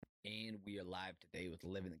And we are live today with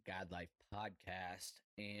Living the God Life podcast.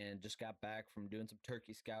 And just got back from doing some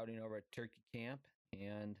turkey scouting over at Turkey Camp.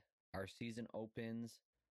 And our season opens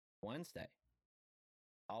Wednesday.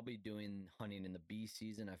 I'll be doing hunting in the bee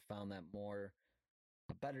season. I found that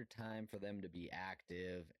a better time for them to be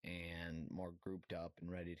active and more grouped up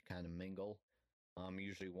and ready to kind of mingle.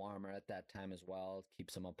 Usually warmer at that time as well,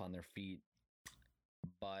 keeps them up on their feet.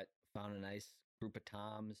 But found a nice group of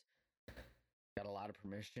toms, got a lot of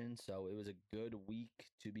permission, so it was a good week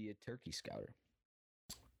to be a turkey scouter.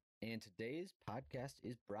 And today's podcast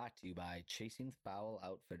is brought to you by Chasing Fowl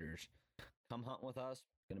Outfitters. Come hunt with us.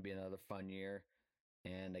 It's going to be another fun year.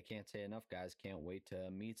 And I can't say enough, guys. Can't wait to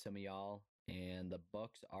meet some of y'all. And the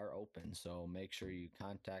books are open. So make sure you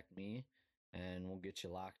contact me and we'll get you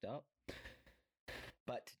locked up.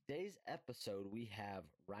 But today's episode, we have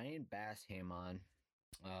Ryan Bassham on,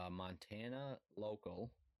 Montana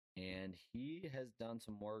local. And he has done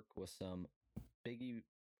some work with some pretty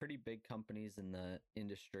big companies in the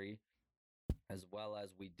industry, as well as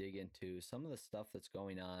we dig into some of the stuff that's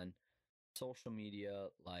going on social media,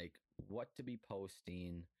 like what to be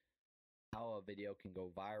posting, how a video can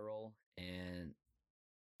go viral, and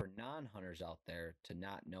for non-hunters out there to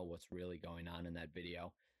not know what's really going on in that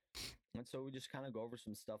video. And so we just kind of go over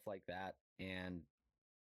some stuff like that, and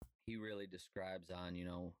he really describes on,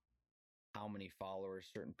 how many followers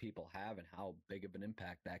certain people have and how big of an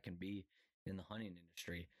impact that can be in the hunting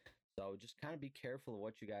industry. So just kind of be careful of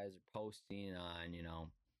what you guys are posting on,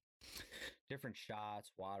 different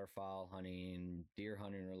shots, waterfowl hunting, deer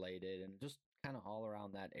hunting related, and just kind of all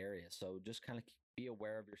around that area. So just kind of be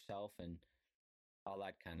aware of yourself and all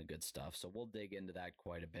that kind of good stuff. So we'll dig into that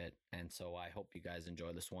quite a bit. And so I hope you guys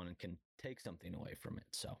enjoy this one and can take something away from it.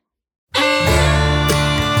 So.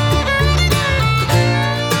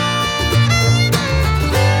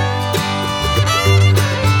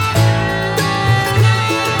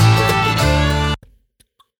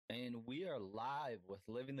 And we are live with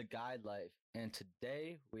Living the Guide Life. And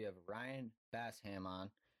today we have Ryan Bassham on.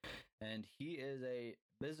 And he is a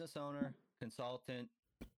business owner, consultant,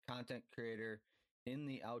 content creator in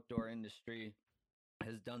the outdoor industry.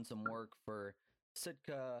 Has done some work for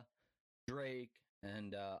Sitka, Drake,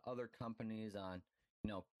 and other companies on,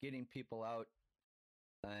 getting people out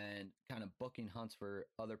and kind of booking hunts for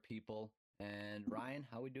other people. And Ryan,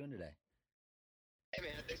 how are we doing today? Hey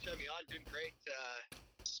man, thanks for having me on. Doing great.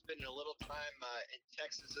 Spending a little time in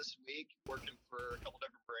Texas this week, working for a couple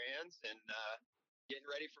different brands, and getting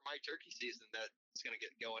ready for my turkey season that's going to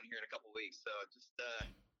get going here in a couple weeks. So just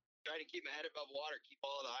trying to keep my head above water, keep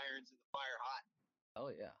all the irons in the fire hot.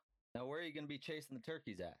 Oh yeah. Now where are you going to be chasing the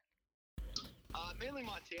turkeys at? Mainly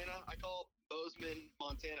Montana. I call Bozeman,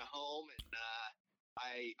 Montana home, and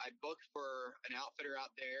I book for an outfitter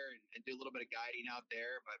out there and do a little bit of guiding out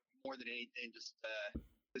there. But more than anything, just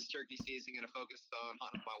this turkey season, going to focus on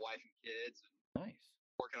hunting with my wife and kids. And Nice.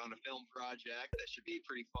 working on a film project that should be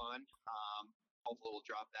pretty fun. Hopefully, we'll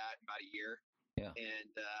drop that in about a year. Yeah.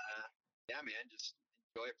 And yeah, man, just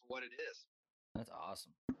enjoy it for what it is. That's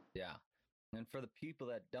awesome. Yeah. And for the people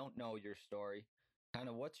that don't know your story, kind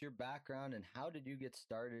of what's your background and how did you get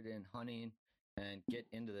started in hunting and get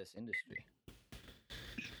into this industry?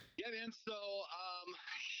 Yeah, man. So,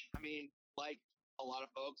 I mean, like a lot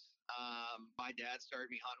of folks, my dad started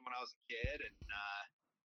me hunting when I was a kid, and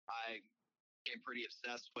I became pretty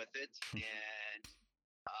obsessed with it. And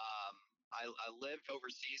I lived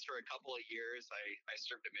overseas for a couple of years. I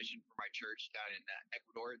served a mission for my church down in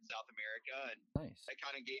Ecuador in South America, and Nice. that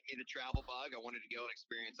kind of gave me the travel bug. I wanted to go and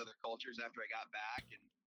experience other cultures after I got back, and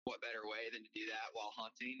what better way than to do that while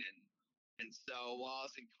hunting? And so while I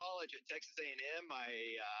was in college at Texas A&M,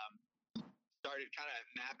 I started kind of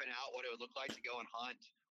mapping out what it would look like to go and hunt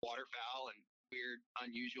waterfowl in weird,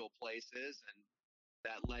 unusual places, and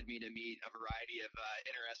that led me to meet a variety of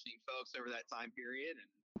interesting folks over that time period,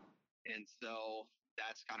 and so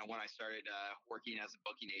that's kind of when I started working as a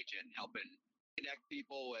booking agent, helping connect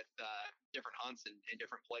people with different hunts in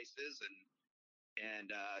different places. And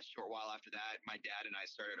a short while after that, my dad and I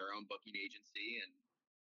started our own booking agency, and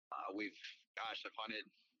I've hunted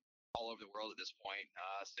all over the world at this point,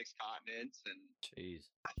 6 continents, and Jeez.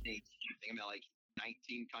 I think I'm at like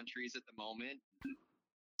 19 countries at the moment,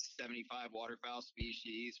 75 waterfowl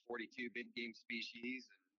species, 42 big game species,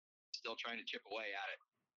 and still trying to chip away at it.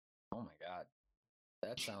 Oh my God.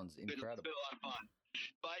 That sounds incredible. It's been a lot of fun.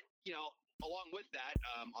 But along with that,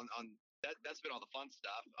 on that's been all the fun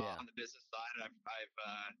stuff. Yeah. On the business side, I've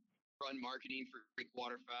run marketing for Greek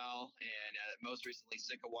waterfowl and most recently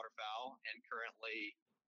Sitka waterfowl, and currently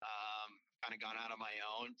kind of gone out on my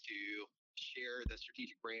own to share the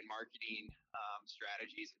strategic brand marketing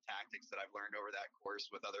strategies and tactics that I've learned over that course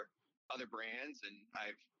with other brands, and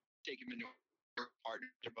I've taken them into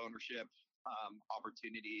partnership ownership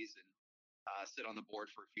opportunities, and sit on the board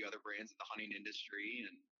for a few other brands in the hunting industry,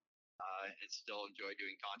 and still enjoy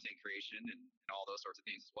doing content creation and all those sorts of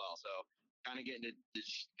things as well. So kind of getting to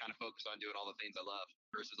just kind of focus on doing all the things I love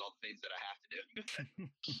versus all the things that I have to do.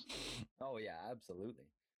 Oh yeah, absolutely.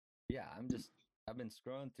 Yeah, I've been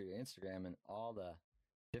scrolling through Instagram and all the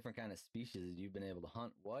different kind of species you've been able to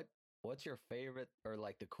hunt. What's your favorite or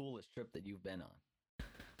like the coolest trip that you've been on?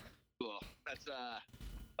 Cool. That's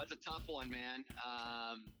a tough one, man.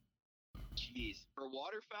 Geez, for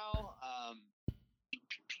waterfowl,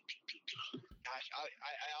 gosh,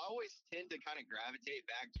 I always tend to kind of gravitate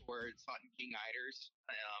back towards hunting king eiders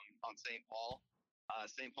on St. Paul.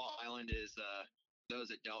 St. Paul Island is, those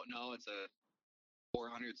that don't know, it's a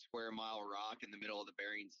 400 square mile rock in the middle of the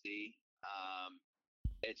Bering Sea.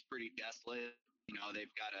 It's pretty desolate. You know,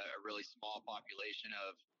 they've got a really small population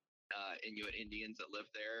of Inuit Indians that live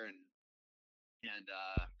there, and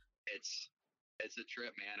it's a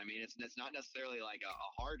trip, man. I mean, it's not necessarily like a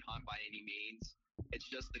hard hunt by any means. It's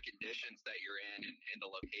just the conditions that you're in and the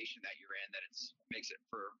location that you're in that makes it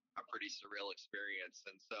for a pretty surreal experience.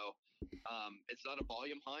 And so it's not a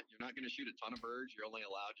volume hunt. You're not going to shoot a ton of birds. You're only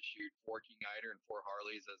allowed to shoot 4 king eider and 4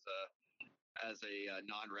 Harleys as a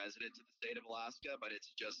non-resident to the state of Alaska. But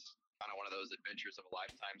it's just kind of one of those adventures of a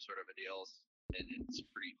lifetime sort of a deal, and it's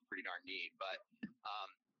pretty darn neat. But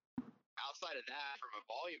outside of that, from a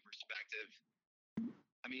volume perspective,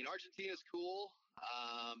 I mean, Argentina's cool.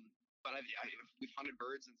 But we've hunted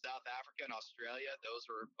birds in South Africa and Australia. Those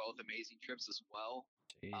were both amazing trips as well.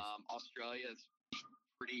 Australia is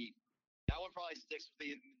that one probably sticks with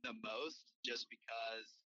me the most, just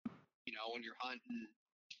because, you know, when you're hunting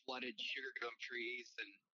flooded sugar gum trees and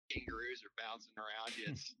kangaroos are bouncing around you,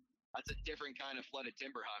 that's a different kind of flooded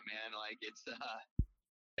timber hunt, man. Like it's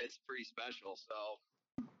pretty special. So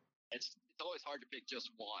it's always hard to pick just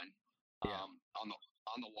one.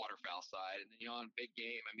 On the waterfowl side, and then, you know, on big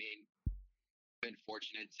game, I mean, been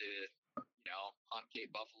fortunate to, you know, hunt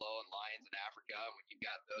Cape buffalo and lions in Africa. When you've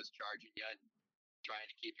got those charging you and trying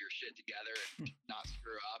to keep your shit together and not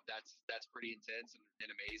screw up, that's pretty intense and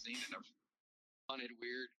amazing. And I've hunted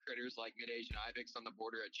weird critters like mid-Asian ibex on the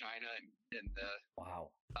border of China and the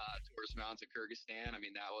Taurus Mountains of Kyrgyzstan. I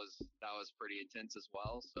mean, that was pretty intense as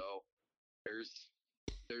well. So there's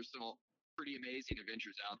some pretty amazing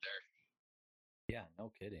adventures out there. Yeah,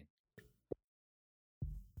 no kidding.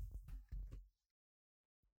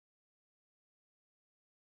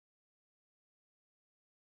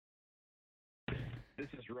 This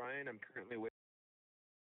is Ryan. I'm currently waiting.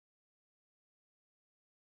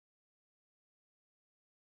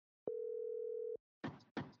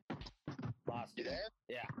 Lost you there?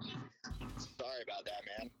 Yeah. Sorry about that,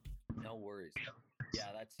 man. No worries.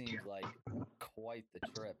 Yeah, that seems like quite the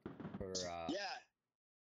trip for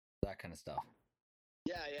that kind of stuff.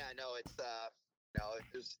 Yeah, no, it's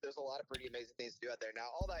there's a lot of pretty amazing things to do out there.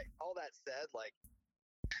 Now, all that said, like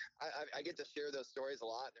I get to share those stories a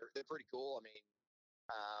lot. They're pretty cool. I mean,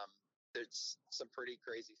 there's some pretty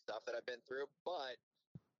crazy stuff that I've been through, but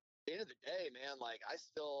at the end of the day, man, like I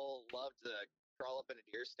still love to crawl up in a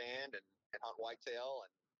deer stand and hunt whitetail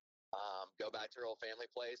and go back to our old family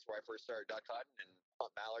place where I first started duck hunting and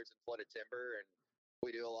hunt mallards and flooded timber. And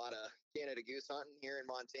we do a lot of Canada goose hunting here in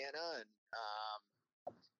Montana. And,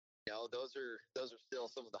 you know, those are still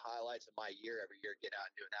some of the highlights of my year every year, getting out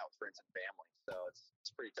and doing that with friends and family. So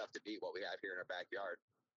it's pretty tough to beat what we have here in our backyard.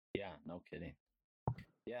 Yeah, no kidding.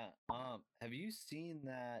 Yeah. Have you seen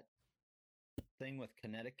that thing with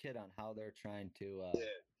Connecticut on how they're trying to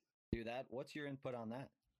do that? What's your input on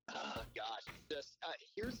that? Gosh, just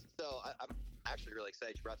I'm actually really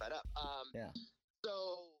excited you brought that up.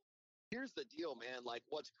 So here's the deal, man. Like,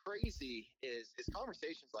 what's crazy is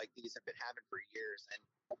conversations like these have been having for years,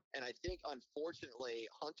 and I think unfortunately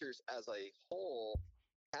hunters as a whole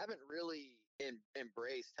haven't really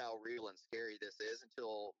embraced how real and scary this is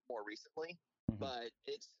until more recently. Mm-hmm. But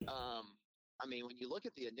it's I mean, when you look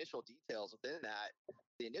at the initial details within that,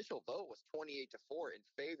 the initial vote was 28-4 in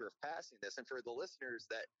favor of passing this. And for the listeners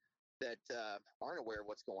that aren't aware of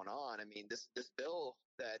what's going on, I mean, this bill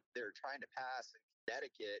that they're trying to pass in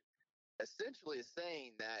Connecticut essentially is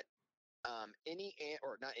saying that not any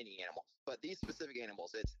animals, but these specific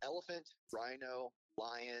animals, it's elephant, rhino,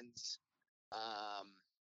 lions,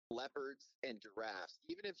 leopards, and giraffes.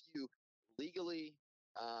 Even if you legally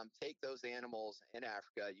take those animals in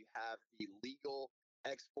Africa, you have the legal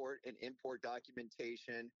export and import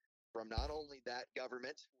documentation. from not only that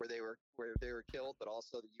government where they were killed, but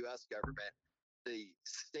also the U.S. government. The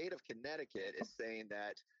state of Connecticut is saying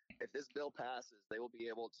that if this bill passes, they will be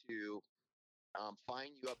able to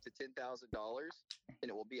fine you up to $10,000, and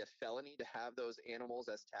it will be a felony to have those animals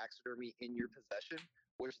as taxidermy in your possession,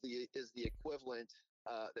 which is the equivalent.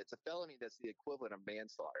 That's a felony. That's the equivalent of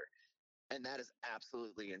manslaughter, and that is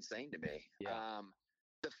absolutely insane to me. Yeah.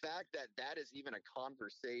 The fact that that is even a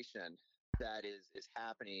conversation that is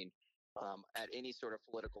happening at any sort of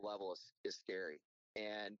political level is scary.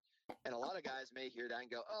 And a lot of guys may hear that and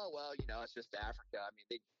go, oh well, it's just Africa. I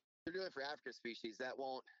mean, they're doing it for African species. That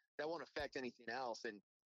won't affect anything else. And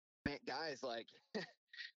man, guys, like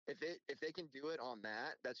if they can do it on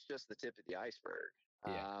that, that's just the tip of the iceberg.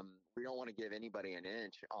 Yeah. We don't want to give anybody an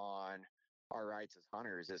inch on our rights as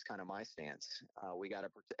hunters. Is kind of my stance. We got to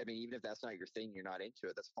I mean, even if that's not your thing, you're not into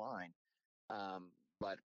it, that's fine.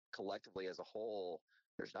 But collectively as a whole,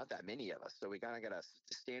 there's not that many of us, so we kind of got to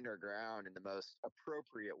stand our ground in the most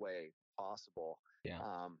appropriate way possible.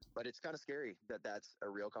 Yeah. But it's kind of scary that that's a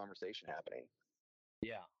real conversation happening.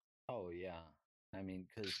 Yeah. Oh, yeah. I mean,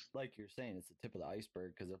 because like you're saying, it's the tip of the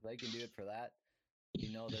iceberg. Because if they can do it for that,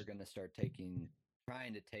 they're going to start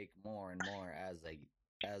trying to take more and more as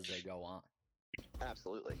they go on.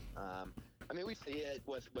 Absolutely. I mean, we see it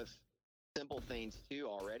with simple things too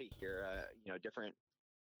already here. Different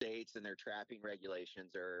states and their trapping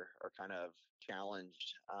regulations are kind of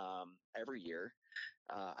challenged every year.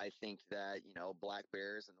 I think that black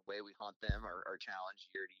bears and the way we hunt them are challenged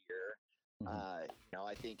year to year.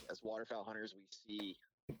 I think as waterfowl hunters, we see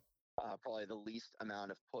probably the least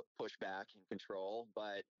amount of pushback and control.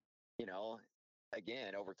 But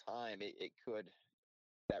again, over time,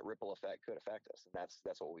 that ripple effect could affect us, and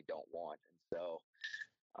that's what we don't want. And so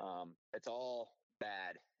it's all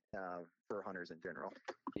bad for hunters in general.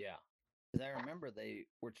 Yeah. Because I remember they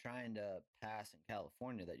were trying to pass in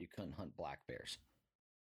California that you couldn't hunt black bears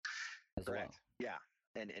as Correct. well.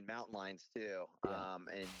 Yeah, and mountain lions too. Yeah.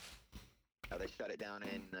 And they shut it down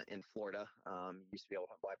in Florida. Used to be able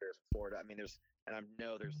to hunt black bears in Florida. I mean, I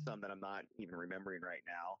know there's some that I'm not even remembering right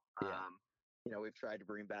now. Yeah. We've tried to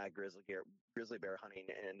bring back grizzly bear hunting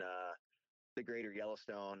in the greater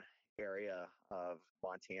Yellowstone area of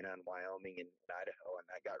Montana and Wyoming and Idaho, and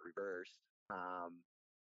that got reversed.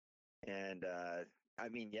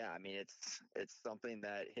 I mean, it's something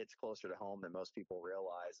that hits closer to home than most people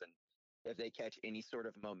realize. And if they catch any sort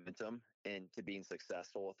of momentum into being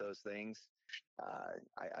successful with those things,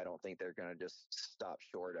 I don't think they're going to just stop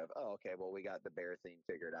short of, oh, okay, well, we got the bear thing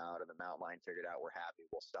figured out or the mountain lion figured out. We're happy.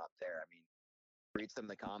 We'll stop there. I mean, read some of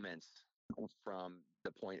the comments from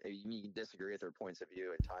the point. You can disagree with their points of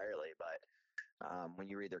view entirely, but when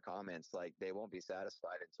you read their comments, like they won't be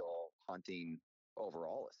satisfied until hunting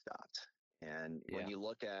overall is stopped. And when you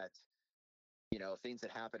look at things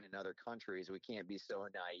that happen in other countries, we can't be so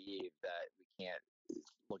naive that we can't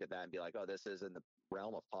look at that and be like, oh, this is in the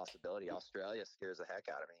realm of possibility. Australia scares the heck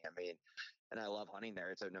out of me. I mean, and I love hunting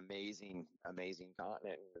there. It's an amazing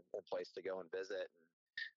continent and a place to go and visit. And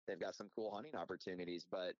they've got some cool hunting opportunities.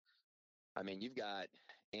 But I mean, you've got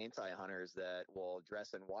anti-hunters that will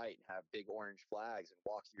dress in white and have big orange flags and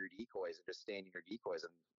walk through your decoys and just stand in your decoys.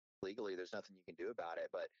 And legally, there's nothing you can do about it.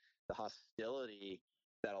 But the hostility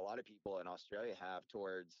that a lot of people in Australia have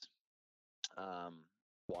towards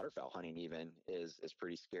waterfowl hunting even is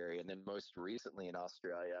pretty scary. And then most recently in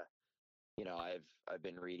Australia, I've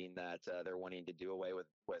been reading that they're wanting to do away with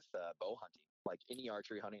bow hunting, like any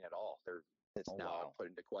archery hunting at all. It's now put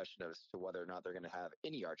into question as to whether or not they're going to have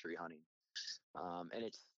any archery hunting. And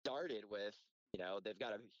it started with, they've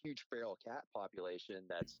got a huge feral cat population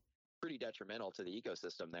that's pretty detrimental to the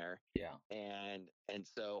ecosystem there. Yeah. And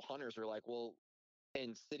so hunters are like, well,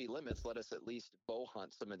 in city limits, let us at least bow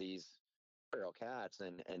hunt some of these feral cats.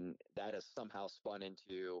 And that has somehow spun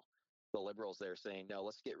into the liberals there saying, no,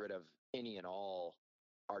 let's get rid of any and all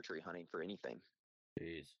archery hunting for anything.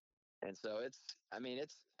 Jeez. And so it's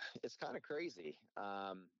kind of crazy.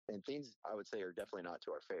 And things I would say are definitely not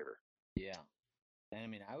to our favor. Yeah. And I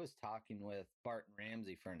mean, I was talking with Barton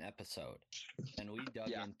Ramsey for an episode, and we dug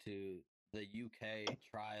into the UK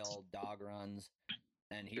trial dog runs,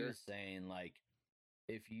 and he was saying, like,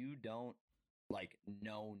 if you don't, like,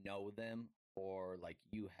 know them, or, like,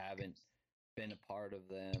 you haven't been a part of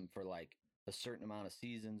them for, like, a certain amount of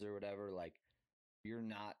seasons or whatever, like, you're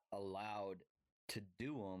not allowed to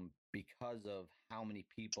do them because of how many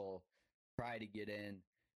people try to get in,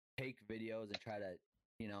 take videos, and try to,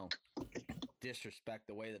 disrespect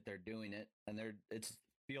the way that they're doing it. And it's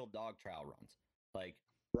field dog trial runs. Like,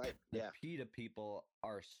 the PETA people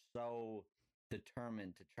are so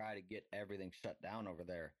determined to try to get everything shut down over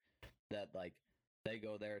there. that like they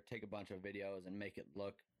go there, take a bunch of videos, and make it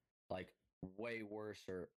look like way worse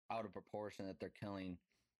or out of proportion that they're killing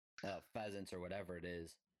pheasants or whatever it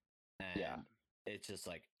is, and it's just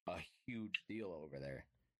like a huge deal over there.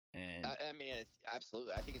 And I mean, it's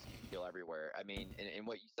absolutely. I think it's a huge deal everywhere. I mean, and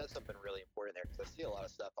what you said something really important there, because I see a lot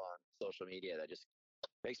of stuff on social media that just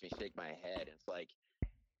makes me shake my head. And it's like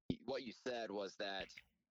what you said was that,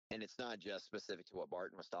 and it's not just specific to what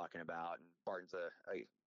Barton was talking about. And Barton's a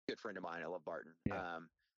good friend of mine. I love Barton. Yeah.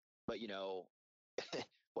 But you know,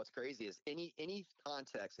 what's crazy is any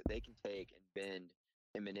context that they can take and bend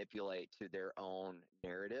and manipulate to their own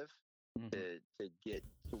narrative to get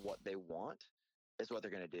to what they want is what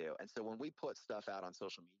they're going to do. And so when we put stuff out on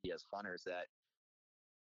social media as hunters that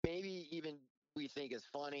maybe even we think is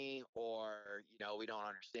funny, or you know, we don't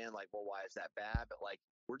understand, like, well, why is that bad? But like,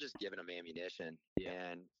 we're just giving them ammunition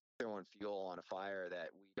and throwing fuel on a fire that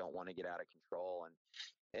we don't want to get out of control. And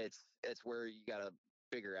it's where you got to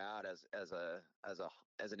figure out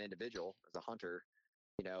as an individual, as a hunter,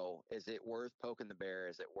 you know, is it worth poking the bear?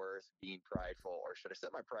 Is it worth being prideful, or should I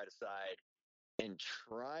set my pride aside and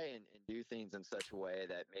try and do things in such a way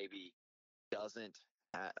that maybe doesn't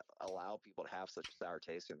allow people to have such a sour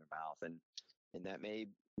taste in their mouth? And that may,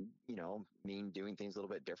 you know, mean doing things a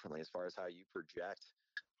little bit differently as far as how you project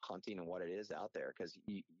hunting and what it is out there, because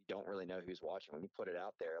you don't really know who's watching. When you put it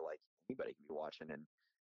out there, like, anybody can be watching, and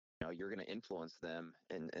you know, you're going to influence them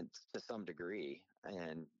and to some degree,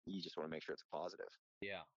 and you just want to make sure it's positive.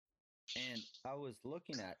 Yeah. And I was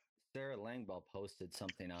looking at Sarah Langbell posted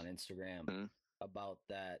something on Instagram about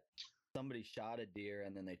that somebody shot a deer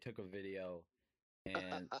and then they took a video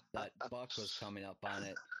and that buck was coming up on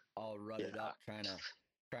it all rutted up trying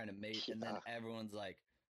to mate, and then everyone's like,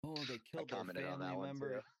 oh, they killed their family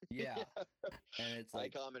member. Yeah. And it's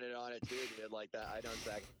like, I commented on it too, dude, like that. I know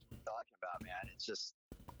exactly what you're talking about, man. It's just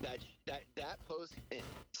that post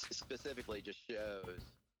specifically just shows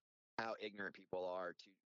how ignorant people are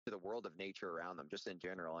to the world of nature around them, just in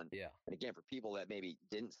general. And again, for people that maybe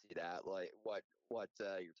didn't see that, like what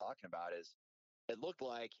you're talking about is, it looked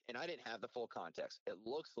like, and I didn't have the full context, it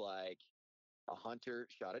looks like a hunter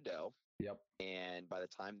shot a doe. Yep. And by the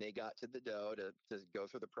time they got to the doe to go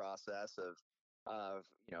through the process of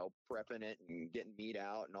you know, prepping it and getting meat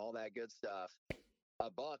out and all that good stuff, a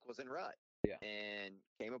buck was in rut. Yeah. And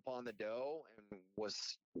came upon the doe and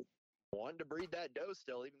was wanting to breed that doe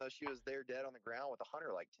still, even though she was there dead on the ground with a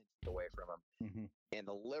hunter like 10 feet away from him. And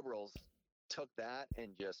the liberals took that and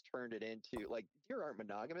just turned it into, like, deer aren't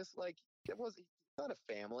monogamous. Like, it's not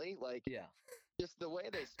a family. Like, just the way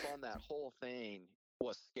they spun that whole thing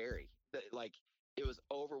was scary. Like, it was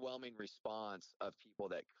overwhelming response of people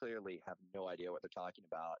that clearly have no idea what they're talking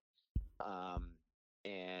about.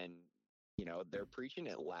 And, you know, they're preaching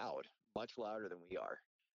it loud, much louder than we are,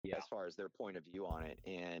 as far as their point of view on it.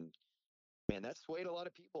 And man, that swayed a lot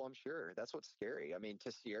of people, I'm sure. That's what's scary. I mean,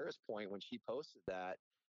 to Sierra's point, when she posted that,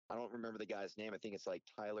 I don't remember the guy's name. I think it's like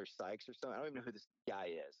Tyler Sykes or something. I don't even know who this guy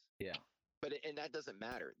is. Yeah. But and that doesn't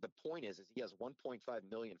matter. The point is he has 1.5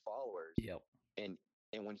 million followers. Yep. And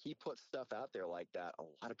when he puts stuff out there like that, a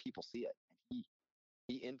lot of people see it. And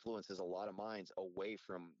he influences a lot of minds away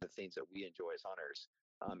from the things that we enjoy as hunters.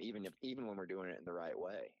 Even when we're doing it in the right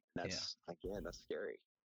way. And that's again, that's scary.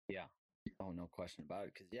 Yeah. Oh, no question about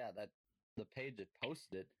it. Because that the page that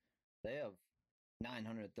posted it, they have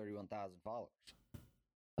 931,000 followers.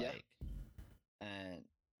 Like, and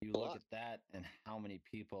you look at that and how many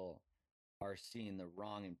people are seeing the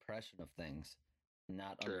wrong impression of things,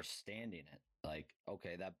 not understanding it. Like,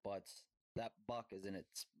 okay, that buck is in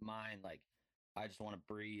its mind, like, I just want to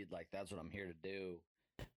breed, like, that's what I'm here to do.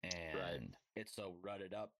 And it's so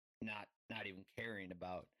rutted up, not even caring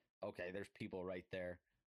about, okay, there's people right there,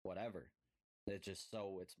 whatever. It's just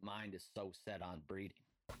its mind is so set on breeding.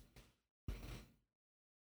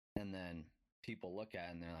 And then people look at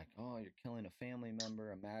it and they're like, oh, you're killing a family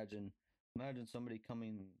member. Imagine somebody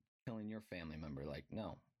killing your family member. Like,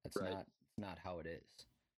 no, it's not how it is.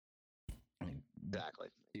 I mean, Exactly.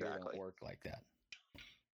 Deer don't work like that.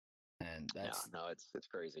 And that's it's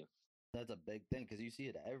crazy. That's a big thing, because you see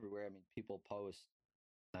it everywhere. I mean, people post,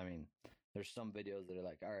 I mean, there's some videos that are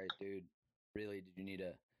like, all right, dude, really, did you need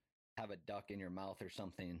to have a duck in your mouth or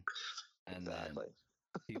something? And then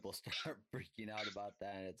people start freaking out about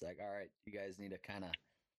that. And it's like, all right, you guys need to kind of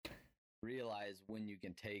realize when you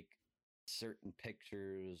can take certain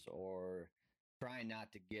pictures, or try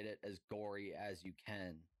not to get it as gory as you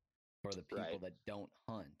can for the people that don't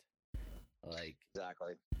hunt. Like,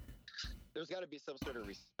 there's got to be some sort of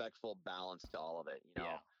respectful balance to all of it, you know,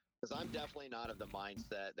 because I'm definitely not of the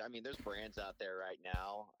mindset. I mean, there's brands out there right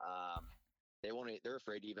now they're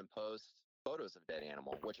afraid to even post photos of dead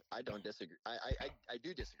animal, which I don't disagree. I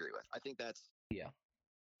do disagree with. I think that's, Yeah.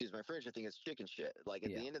 excuse my French, I think it's chicken shit. Like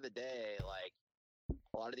at Yeah. the end of the day, like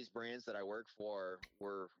a lot of these brands that I work for,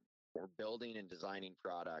 we're building and designing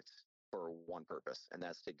products for one purpose, and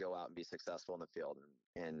that's to go out and be successful in the field.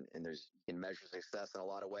 And there's, you can measure success in a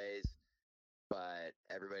lot of ways, but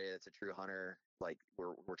everybody that's a true hunter, like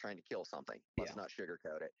we're trying to kill something. Let's Yeah. not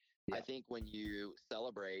sugarcoat it. Yeah. I think when you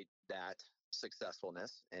celebrate that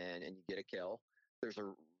successfulness and you get a kill, there's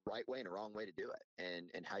a right way and a wrong way to do it,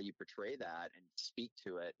 and how you portray that and speak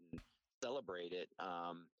to it and celebrate it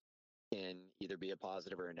can either be a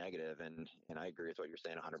positive or a negative. And I agree with what you're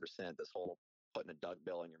saying 100%. This whole putting a duck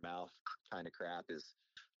bill in your mouth kind of crap is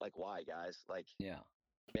like, why, guys? Like, Yeah.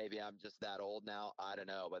 maybe I'm just that old now. I don't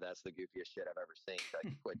know, but that's the goofiest shit I've ever seen.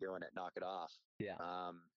 Like, quit doing it, knock it off. Yeah.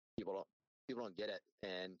 People don't get it,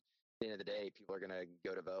 and at the end of the day, people are gonna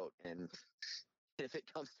go to vote, and if it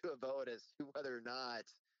comes to a vote as to whether or not,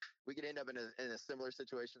 we could end up in a similar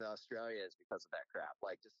situation that Australia is because of that crap.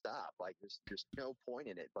 Like, just stop. Like, there's no point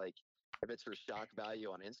in it. Like, if it's for shock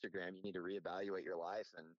value on Instagram, you need to reevaluate your life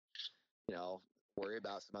and, you know, worry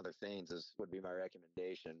about some other things. Would be my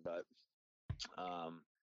recommendation. But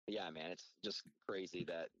yeah, man, it's just crazy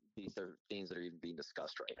that these are things that are even being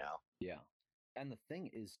discussed right now. Yeah. And the thing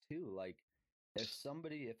is too, like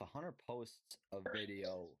if a hunter posts a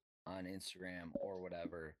video on Instagram or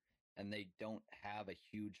whatever and they don't have a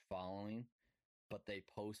huge following, but they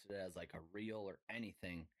post it as like a reel or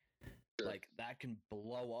anything, Sure. like that can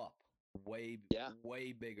blow up way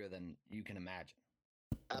bigger than you can imagine.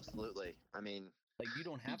 Absolutely. I mean, like you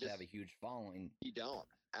don't have to have a huge following. You don't.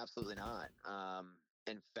 Absolutely not.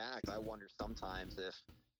 In fact, I wonder sometimes if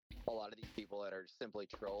a lot of these people that are simply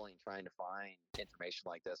trolling, trying to find information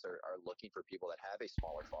like this, are looking for people that have a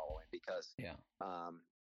smaller following, because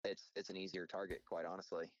it's an easier target, quite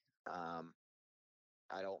honestly.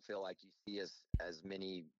 I don't feel like you see as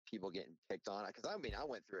many people getting picked on, because I mean, I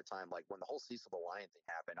went through a time like when the whole Cecil the Lion thing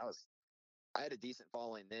happened. I had a decent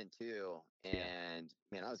following then too, and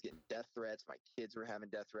man, I was getting death threats. My kids were having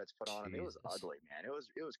death threats put on them. It was ugly, man.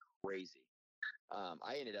 It was crazy.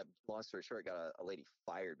 I ended up, long story short, got a lady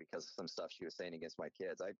fired because of some stuff she was saying against my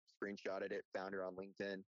kids. I screenshotted it, found her on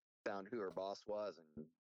LinkedIn, found who her boss was, and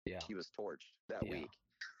she was torched that week.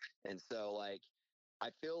 And so, like, I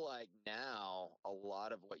feel like now a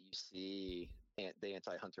lot of what you see the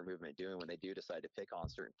anti-hunter movement doing when they do decide to pick on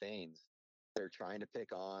certain things, they're trying to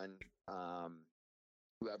pick on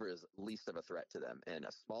whoever is least of a threat to them, and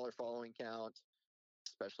a smaller following count,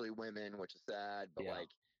 especially women, which is sad, but like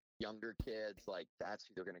younger kids, like that's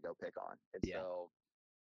who they're going to go pick on. And so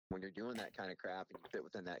when you're doing that kind of crap and you fit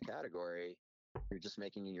within that category, you're just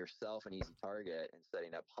making yourself an easy target and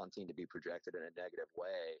setting up hunting to be projected in a negative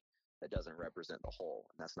way that doesn't represent the whole,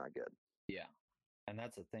 and that's not good. Yeah. And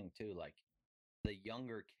that's the thing too, like the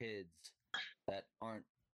younger kids that aren't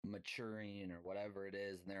maturing or whatever it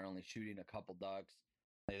is, and they're only shooting a couple ducks,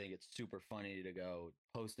 I think it's super funny to go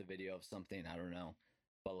post a video of something, I don't know,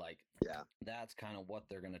 but like that's kind of what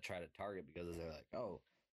they're going to try to target, because they're like, oh,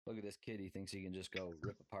 look at this kid, he thinks he can just go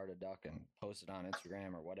rip apart a duck and post it on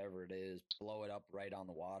Instagram or whatever it is, blow it up right on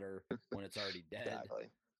the water when it's already dead.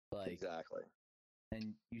 Exactly.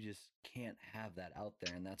 And you just can't have that out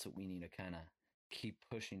there, and that's what we need to kind of keep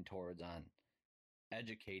pushing towards, on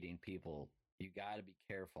educating people. You got to be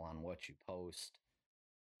careful on what you post.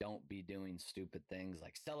 Don't be doing stupid things,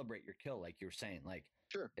 like celebrate your kill, like you're saying. Like,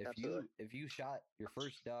 if you shot your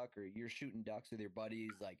first duck or you're shooting ducks with your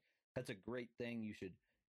buddies, like that's a great thing. You should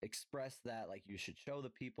express that. Like, you should show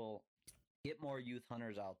the people, get more youth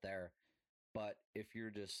hunters out there. But if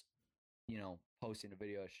you're just, posting a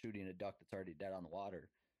video of shooting a duck that's already dead on the water,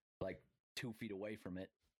 like 2 feet away from it,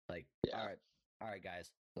 like, all right, guys,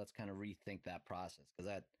 let's kind of rethink that process, because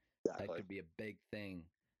that could be a big thing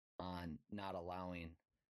on not allowing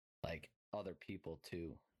like other people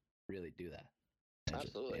to really do that.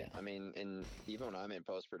 Absolutely. I mean, and even when I'm in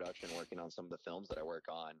post-production working on some of the films that I work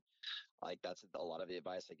on, like that's a lot of the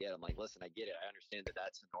advice I get. I'm like, listen, I get it. I understand that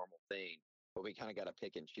that's a normal thing, but we kind of got to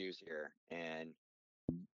pick and choose here. And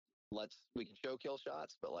we can show kill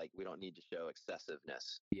shots, but like we don't need to show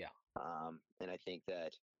excessiveness. And I think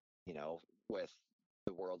that, with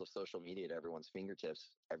the world of social media at everyone's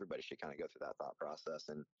fingertips, everybody should kind of go through that thought process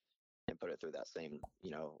and put it through that same,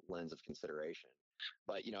 lens of consideration.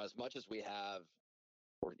 But, as much as we have,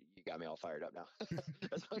 or you got me all fired up now,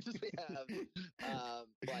 as much as we have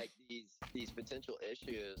like these potential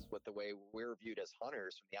issues with the way we're viewed as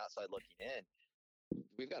hunters from the outside looking in,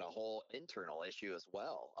 we've got a whole internal issue as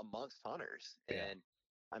well amongst hunters. And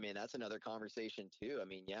I mean, that's another conversation too. I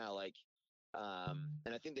mean, like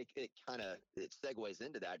And I think it segues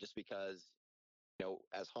into that, just because,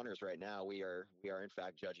 as hunters right now, we are in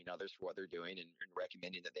fact judging others for what they're doing, and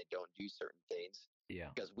recommending that they don't do certain things. Yeah.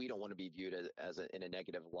 Because we don't want to be viewed in a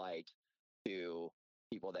negative light to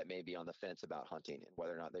people that may be on the fence about hunting and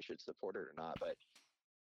whether or not they should support it or not. But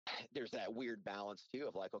there's that weird balance too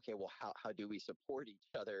of like, okay, well, how do we support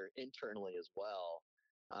each other internally as well,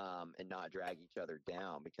 and not drag each other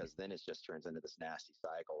down? Because then it just turns into this nasty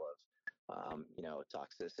cycle of,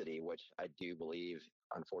 toxicity, which I do believe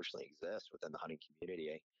unfortunately exists within the hunting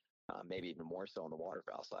community, maybe even more so on the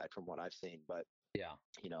waterfowl side from what I've seen. But yeah,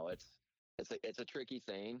 it's a tricky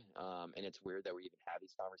thing, and it's weird that we even have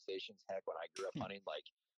these conversations. Heck, when I grew up hunting, like,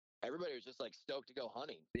 everybody was just like stoked to go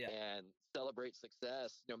hunting and celebrate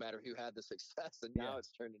success, no matter who had the success. And now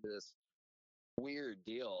it's turned into this weird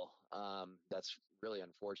deal. That's really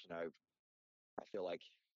unfortunate. I feel like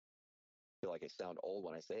I sound old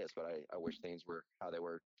when I say this, but I wish things were how they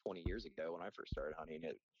were 20 years ago when I first started hunting.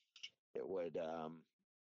 It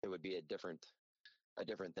would be a different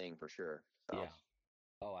thing for sure. So. Yeah.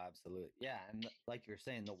 Oh, absolutely. Yeah. And like you're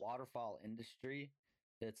saying, the waterfowl industry,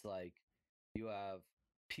 it's like you have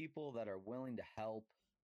people that are willing to help.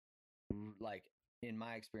 Like, in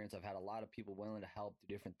my experience, I've had a lot of people willing to help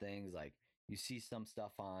do different things. Like, you see some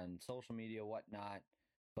stuff on social media, whatnot,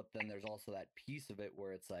 but then there's also that piece of it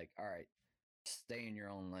where it's like, all right, stay in your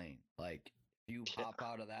own lane. Like, if you hop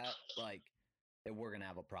out of that, like, we're going to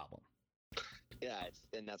have a problem. Yeah.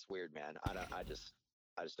 And that's weird, man. I just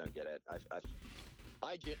don't get it.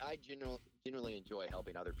 I genuinely enjoy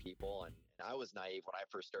helping other people, and I was naive when I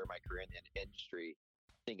first started my career in the industry,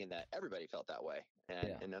 thinking that everybody felt that way,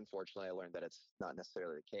 and unfortunately, I learned that it's not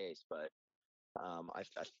necessarily the case. But I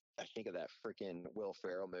think of that freaking Will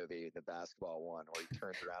Ferrell movie, the basketball one, where he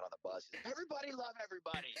turns around on the bus, he's like, "Everybody love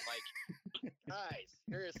everybody." Like, guys,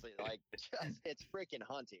 seriously, like, it's freaking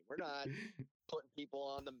hunting. We're not putting people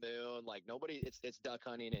on the moon. Like, nobody. It's duck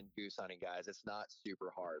hunting and goose hunting, guys. It's not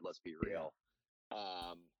super hard. Let's be real.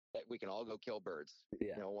 We can all go kill birds.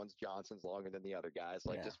 One's Johnson's longer than the other guys.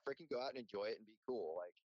 Like, just freaking go out and enjoy it and be cool.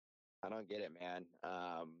 Like, I don't get it, man.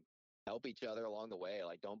 Help each other along the way.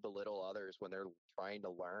 Like, don't belittle others when they're trying to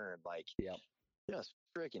learn. Like, just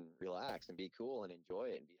freaking relax and be cool and enjoy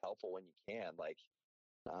it and be helpful when you can. Like,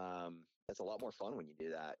 it's a lot more fun when you do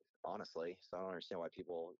that, honestly. So I don't understand why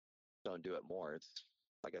people don't do it more. It's,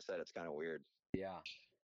 like I said, it's kind of weird. Yeah.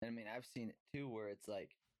 And I mean, I've seen it too, where it's like,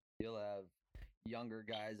 you'll have younger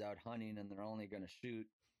guys out hunting and they're only going to shoot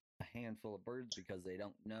a handful of birds because they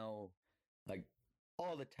don't know, like,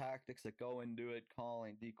 all the tactics that go into it,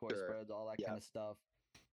 calling, decoy spreads, all that kind of stuff.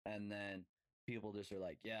 And then people just are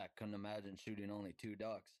like, yeah, couldn't imagine shooting only 2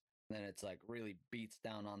 ducks. And then it's like really beats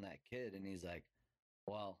down on that kid, and he's like,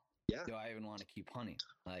 well, do I even want to keep hunting?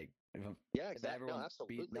 Like, if everyone's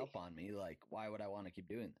beating up on me, like, why would I want to keep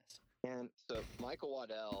doing this? And so Michael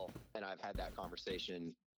Waddell and I've had that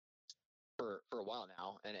conversation for a while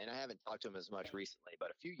now, and I haven't talked to him as much recently, but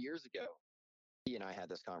a few years ago, he and I had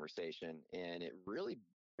this conversation, and it really,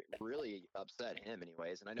 really upset him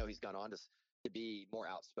anyways. And I know he's gone on to be more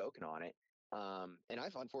outspoken on it. And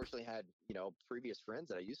I've unfortunately had, previous friends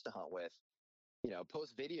that I used to hunt with,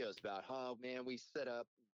 post videos about, oh man, we set up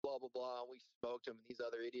blah, blah, blah. We smoked them, and these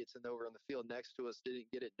other idiots over in the field next to us didn't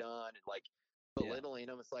get it done. And like belittling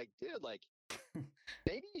them. It's like, dude, like,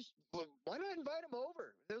 maybe why not invite them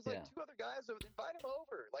over? There's like 2 other guys that would invite them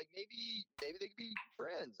over. Like, maybe they could be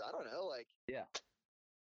friends. I don't know. Like,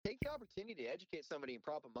 take the opportunity to educate somebody and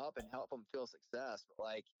prop them up and help them feel success. But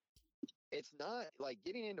like, it's not like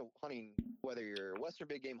getting into hunting, whether you're a Western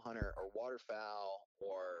big game hunter or waterfowl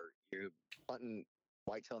or you're hunting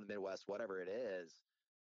whitetail in the Midwest, whatever it is.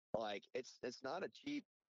 Like, it's not a cheap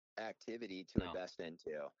activity to invest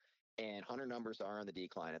into, and hunter numbers are on the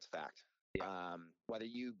decline. It's fact. Whether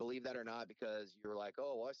you believe that or not, because you're like,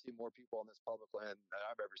 oh, well, I see more people on this public land than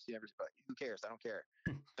I've ever seen. Who cares? I don't care.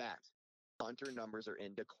 Fact. Hunter numbers are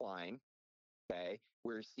in decline. Okay.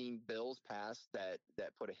 We're seeing bills pass that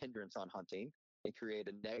put a hindrance on hunting and create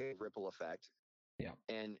a negative ripple effect. Yeah.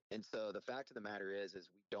 And so the fact of the matter is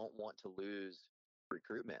we don't want to lose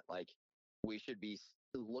recruitment. Like, we should be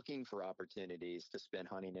looking for opportunities to spend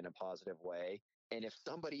hunting in a positive way. And if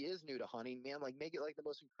somebody is new to hunting, man, like, make it like the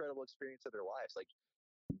most incredible experience of their lives. Like,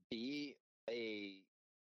 be a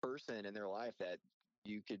person in their life that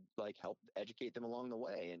you could like help educate them along the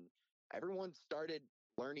way. And everyone started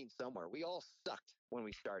learning somewhere. We all sucked when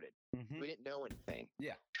we started. We didn't know anything.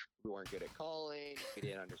 Yeah. We weren't good at calling. We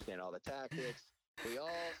didn't understand all the tactics. We all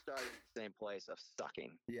started at the same place of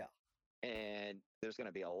sucking. Yeah. And there's going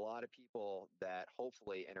to be a lot of people that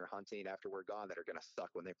hopefully enter hunting after we're gone that are going to suck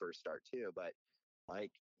when they first start too. But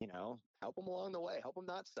like, help them along the way. Help them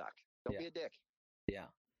not suck. Don't be a dick. Yeah.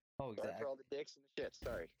 Oh, exactly. Sorry for all the dicks and the shit.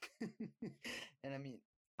 Sorry. And I mean,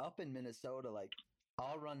 up in Minnesota, like,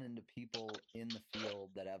 I'll run into people in the field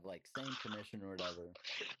that have like same commission or whatever.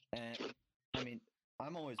 And I mean,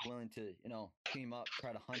 I'm always willing to, team up,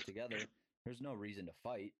 try to hunt together. There's no reason to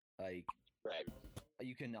fight. Like, right.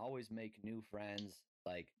 You can always make new friends,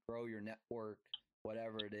 like grow your network,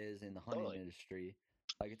 whatever it is in the hunting industry.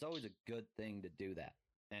 Like, it's always a good thing to do that.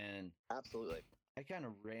 And absolutely, I kind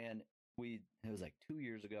of it was like 2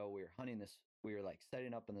 years ago, we were hunting this, we were like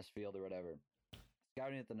setting up in this field or whatever,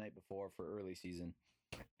 scouting it the night before for early season.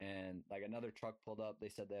 And like another truck pulled up, they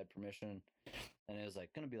said they had permission. And it was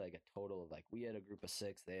like going to be like a total of like, we had a group of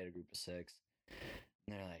 6, they had a group of 6.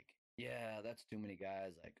 And they're like, yeah, that's too many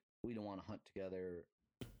guys. Like, we don't want to hunt together.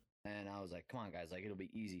 And I was like, come on, guys. Like, it'll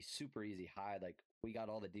be easy, super easy hide. Like, we got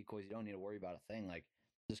all the decoys. You don't need to worry about a thing. Like,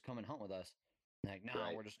 just come and hunt with us. And like,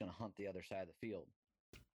 nah, we're just going to hunt the other side of the field.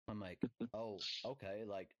 I'm like, oh, okay.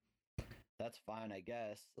 Like, that's fine, I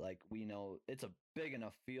guess. Like, we know it's a big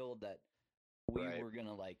enough field that we were going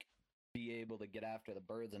to, like, be able to get after the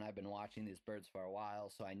birds. And I've been watching these birds for a while,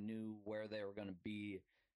 so I knew where they were going to be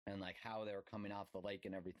and, like, how they were coming off the lake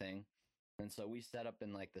and everything. And so we set up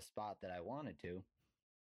in, like, the spot that I wanted to.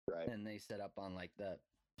 Right. And they set up on, like, the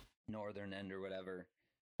northern end or whatever.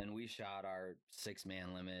 And we shot our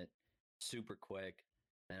 6-man limit super quick.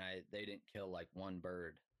 And they didn't kill, like, one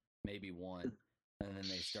bird, maybe one. And then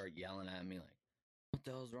they start yelling at me, like, what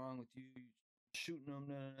the hell's wrong with you? Shooting them?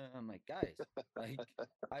 I'm like, guys, like,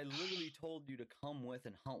 I literally told you to come with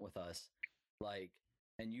and hunt with us. Like,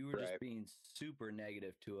 and you were just being super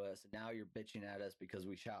negative to us. And now you're bitching at us because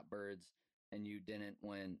we shot birds and you didn't,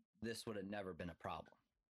 when this would have never been a problem.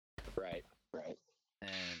 Right.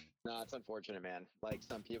 And no, it's unfortunate, man. Like,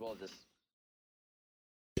 some people just,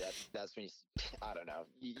 that's when I don't know.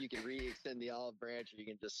 You can re-extend the olive branch, or you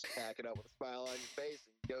can just pack it up with a smile on your face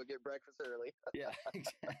and go get breakfast early. Yeah,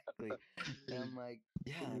 exactly. And I'm like,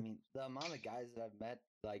 yeah, I mean, the amount of guys that I've met,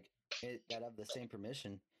 like, that have the same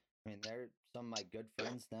permission, I mean, they're some of my good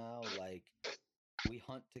friends now. Like, we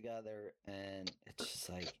hunt together, and it's just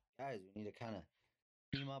like, guys, we need to kind of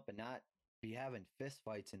team up and not be having fist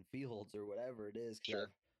fights in fields or whatever it is. Sure.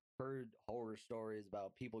 I've heard horror stories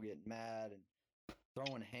about people getting mad and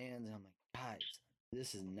throwing hands, and I'm like, guys,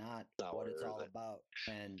 this is not what it's all about.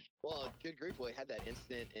 And well, good grief, we had that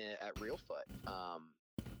incident at Reelfoot.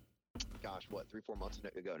 Gosh, what, 3-4 months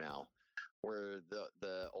ago now, where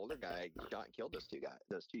the older guy shot and killed those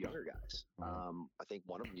two younger guys. I think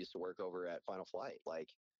one of them used to work over at Final Flight. Like,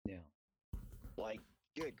 like,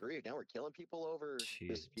 good grief, now we're killing people over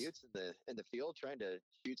disputes in the field trying to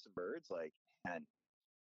shoot some birds. Like, and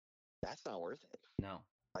that's not worth it. No,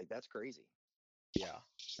 like, that's crazy. Yeah.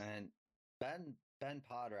 And Ben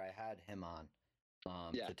Potter, I had him on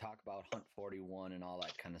to talk about Hunt 41 and all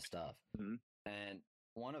that kind of stuff. Mm-hmm. And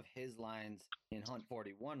one of his lines in Hunt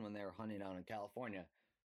 41 when they were hunting out in California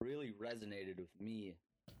really resonated with me,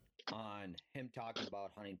 on him talking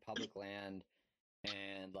about hunting public land.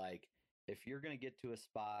 And like, if you're going to get to a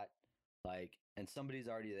spot, like, and somebody's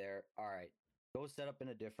already there, all right, go set up in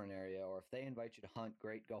a different area. Or if they invite you to hunt,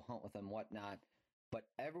 great, go hunt with them, whatnot. But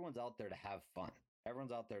everyone's out there to have fun.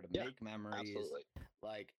 Everyone's out there to make memories. Absolutely.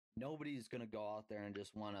 Like, nobody's going to go out there and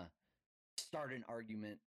just want to start an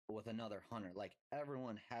argument with another hunter. Like,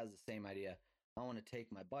 everyone has the same idea. I want to take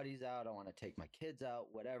my buddies out. I want to take my kids out,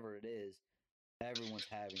 whatever it is. Everyone's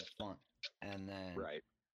having fun. And then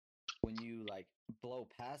when you like blow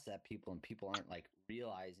past that people and people aren't like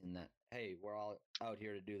realizing that, hey, we're all out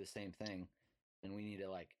here to do the same thing. And we need to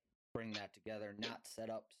like bring that together, not set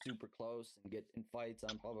up super close and get in fights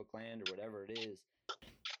on public land or whatever it is.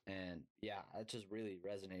 And yeah, that just really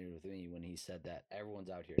resonated with me when he said that everyone's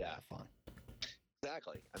out here to have fun.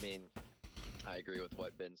 Exactly. I mean, I agree with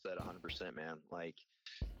what Ben said 100%, man. Like,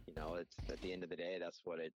 you know, it's at the end of the day, that's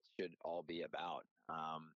what it should all be about.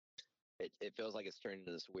 It feels like it's turned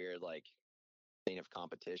into this weird, like, thing of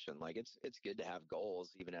competition. Like, it's good to have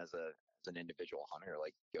goals, even as an individual hunter.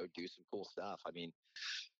 Like, go do some cool stuff. I mean,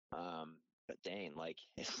 but dang, like,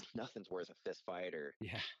 nothing's worth a fist fight, or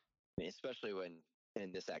I mean, especially when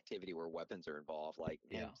in this activity where weapons are involved. Like,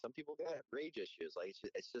 man, some people got rage issues. Like,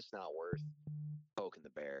 it's just not worth poking the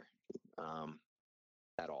bear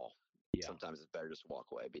at all. Sometimes it's better just to walk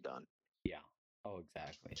away, be done. Oh,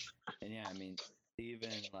 exactly. And I mean, even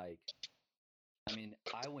like, I mean,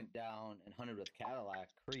 I went down and hunted with Cadillac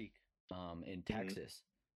Creek in Texas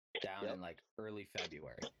down in like early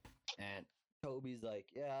February. And Toby's like,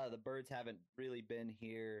 yeah, the birds haven't really been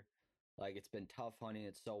here. Like, it's been tough hunting.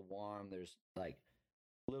 It's so warm. There's like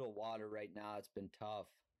little water right now. It's been tough.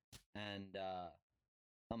 And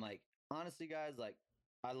I'm like, honestly, guys, like,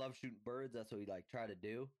 I love shooting birds. That's what we like try to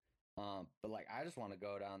do. But like, I just want to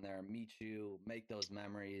go down there, meet you, make those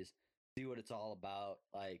memories, see what it's all about.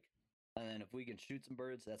 Like, and then if we can shoot some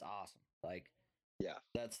birds, that's awesome. Like, Yeah.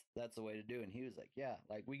 that's the way to do it. And he was like, yeah,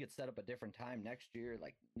 like we could set up a different time next year.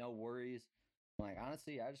 Like, no worries. I'm like,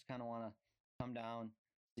 honestly, I just kind of want to come down,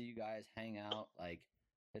 see you guys, hang out. Like,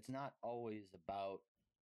 it's not always about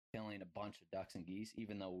killing a bunch of ducks and geese,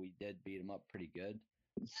 even though we did beat them up pretty good.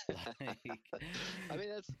 Like, I mean,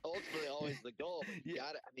 that's ultimately always the goal. But you Yeah.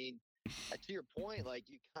 got to, I mean, to your point, like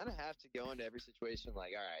you kind of have to go into every situation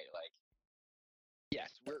like, all right, like, yes,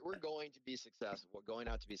 we're going to be successful. We're going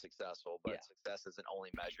out to be successful, but Yeah. success isn't only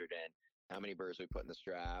measured in how many birds we put in the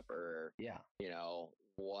strap or, yeah, you know,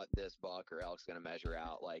 what this buck or elk's going to measure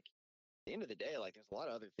out. Like at the end of the day, like there's a lot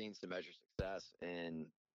of other things to measure success in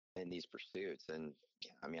these pursuits. And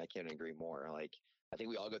I mean, I can't agree more. Like I think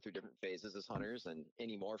we all go through different phases as hunters, and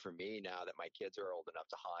anymore for me now that my kids are old enough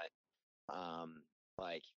to hunt,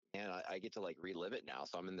 like man, I get to like relive it now.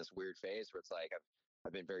 So I'm in this weird phase where it's like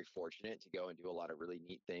I've been very fortunate to go and do a lot of really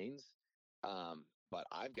neat things. But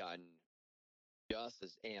I've gotten just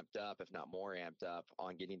as amped up, if not more amped up,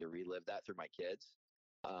 on getting to relive that through my kids.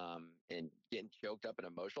 And getting choked up and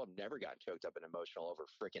emotional. I've never gotten choked up and emotional over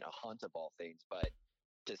freaking a hunt of all things, but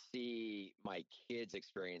to see my kids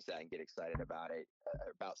experience that and get excited about it,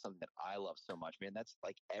 about something that I love so much, man, that's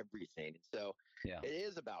like everything. And so yeah, it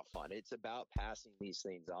is about fun. It's about passing these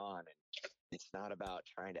things on, and it's not about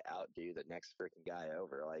trying to outdo the next freaking guy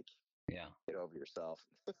over. Like, yeah, get over yourself.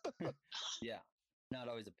 yeah. Not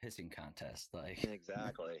always a pissing contest. Like,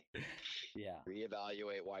 Exactly. yeah.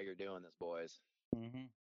 Reevaluate why you're doing this, boys. Mm-hmm.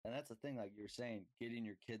 And that's the thing, like you're saying, getting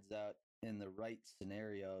your kids out in the right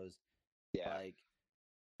scenarios, Yeah. like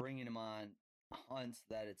bringing them on hunts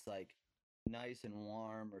that it's like nice and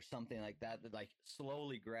warm or something like that, that like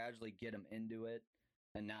slowly, gradually get them into it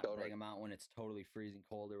and not Totally. bring them out when it's totally freezing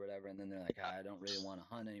cold or whatever. And then they're like, I don't really want to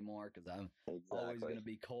hunt anymore because I'm always Exactly. going to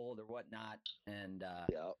be cold or whatnot. And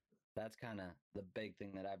Yep. that's kind of the big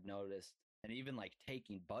thing that I've noticed. And even like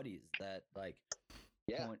taking buddies that like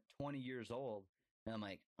Yeah. 20 years old. And I'm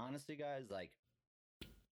like, honestly, guys, like,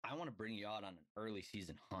 I want to bring you out on an early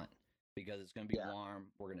season hunt because it's going to be Yeah. warm.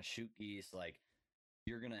 We're going to shoot geese. Like,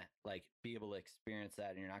 you're going to like be able to experience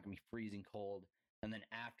that and you're not going to be freezing cold. And then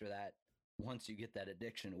after that, once you get that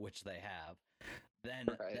addiction, which they have,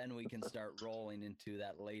 then we can start rolling into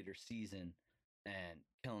that later season and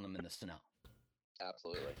killing them in the snow.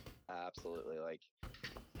 Absolutely. Absolutely. Like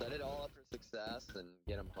set it all up for success and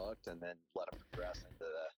get them hooked, and then let them progress into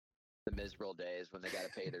the miserable days when they got to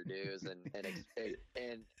pay their dues and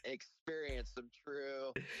experience some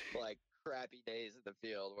true like crappy days in the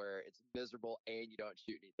field where it's miserable and you don't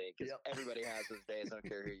shoot anything, because everybody has those days. I don't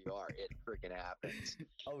care who you are, it freaking happens.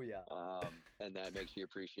 Oh yeah. And that makes you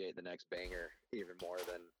appreciate the next banger even more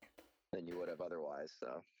than you would have otherwise.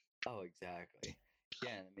 So Oh, exactly.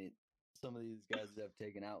 Yeah, I mean, some of these guys that I've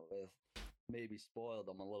taken out with maybe spoiled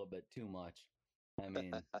them a little bit too much. I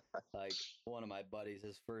mean, like one of my buddies,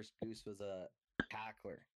 his first goose was a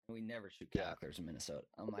cackler. We never shoot cacklers in Minnesota.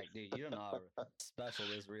 I'm like, dude, you don't know how special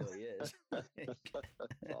this really is. That's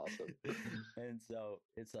awesome. And so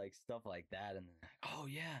it's like stuff like that. And then, like, oh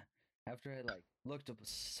yeah, after I like looked up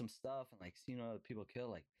some stuff and like seen other people kill,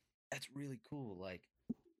 like that's really cool. Like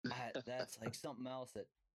that's like something else that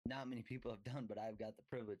not many people have done, but I've got the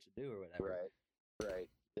privilege to do or whatever. Right.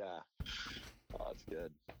 Yeah. Oh, that's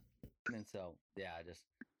good. And so, yeah, just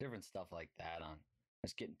different stuff like that on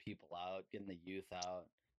just getting people out, getting the youth out.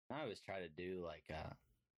 I always try to do like,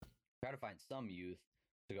 try to find some youth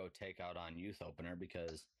to go take out on youth opener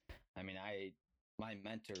because, I mean, my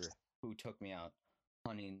mentor who took me out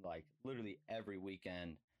hunting like literally every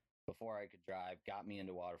weekend before I could drive, got me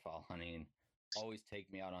into waterfowl hunting, always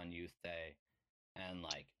take me out on youth day, and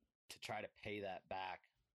like to try to pay that back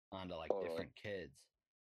onto like different kids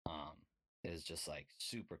is just like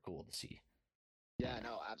super cool to see. Yeah,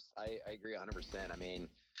 no, I agree 100%. I mean,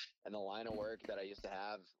 in the line of work that I used to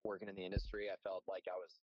have working in the industry, I felt like I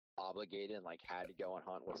was obligated and like had to go and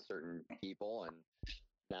hunt with certain people. And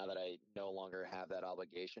now that I no longer have that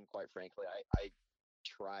obligation, quite frankly, I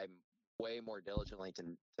try way more diligently to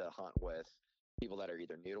hunt with people that are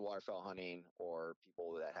either new to waterfowl hunting or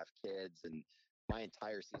people that have kids. And my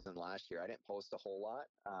entire season last year, I didn't post a whole lot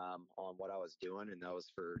on what I was doing, and that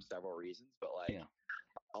was for several reasons. But like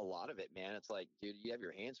a lot of it, man, it's like, dude, you have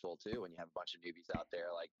your hands full too when you have a bunch of newbies out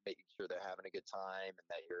there, like making sure they're having a good time and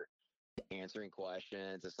that you're answering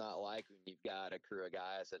questions. It's not like when you've got a crew of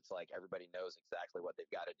guys that's like everybody knows exactly what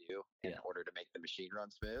they've got to do in order to make the machine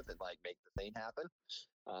run smooth and like make the thing happen.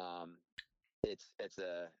 It's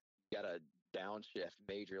a got to downshift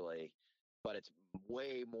majorly, but it's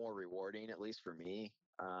way more rewarding, at least for me,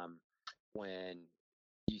 when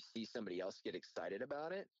you see somebody else get excited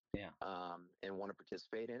about it, and want to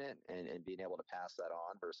participate in it, and being able to pass that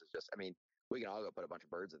on versus just, I mean, we can all go put a bunch of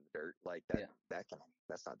birds in the dirt like that.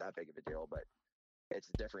 That's not that big of a deal, but it's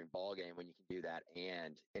a different ball game when you can do that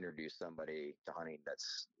and introduce somebody to hunting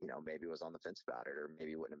that's, maybe was on the fence about it or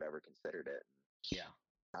maybe wouldn't have ever considered it. Yeah.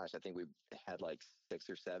 Gosh, I think we've had like 6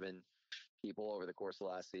 or 7 people over the course of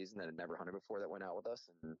the last season that had never hunted before that went out with us,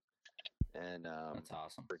 and that's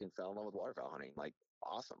awesome. Freaking fell in love with waterfowl hunting. Like,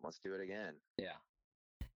 awesome, let's do it again. Yeah,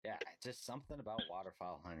 just something about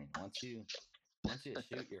waterfowl hunting. Once you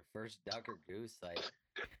shoot your first duck or goose, like,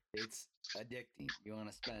 it's addicting. You want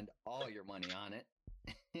to spend all your money on it.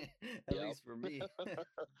 At least for me.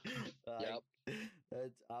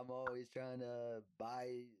 I'm always trying to buy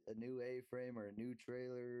a new A-frame or a new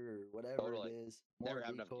trailer or whatever it is. More Never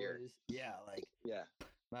have enough gear. Yeah, like,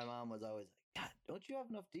 my mom was always like, God, don't you have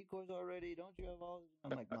enough decoys already? Don't you have all?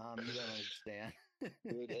 I'm like, Mom, you don't understand.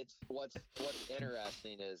 Dude, it's what's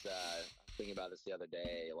interesting is I was thinking about this the other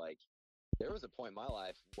day. Like, there was a point in my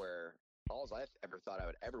life where all I ever thought I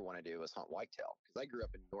would ever want to do was hunt whitetail, because I grew up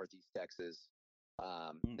in Northeast Texas.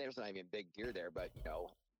 There's not even big deer there, but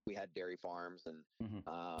we had dairy farms and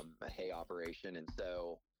a hay operation, and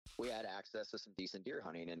so we had access to some decent deer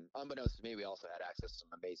hunting. And unbeknownst to me, we also had access to some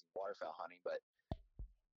amazing waterfowl hunting. But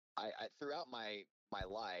I throughout my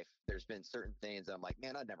life, there's been certain things I'm like,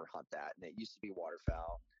 man, I'd never hunt that. And it used to be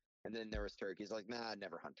waterfowl. And then there was turkeys. Like, nah, I'd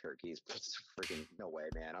never hunt turkeys. Freaking no way,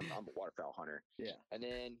 man. I'm a waterfowl hunter. Yeah. And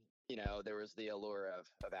then, there was the allure of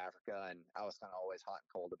Africa, and I was kind of always hot and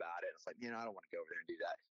cold about it. It's like, I don't want to go over there and do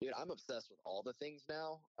that. Dude, I'm obsessed with all the things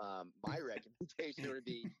now. My recommendation would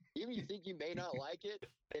be, even if you think you may not like it,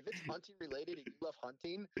 if it's hunting related and you love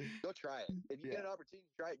hunting, go try it. If you get an opportunity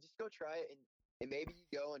to try it, just go try it. And maybe you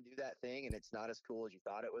go and do that thing and it's not as cool as you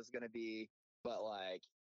thought it was going to be. But like,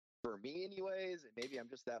 for me anyways, maybe I'm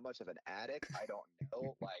just that much of an addict. I don't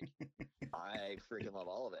know. Like, I freaking love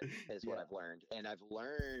all of it, is what I've learned. And I've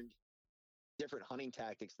learned different hunting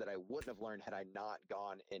tactics that I wouldn't have learned had I not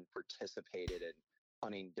gone and participated in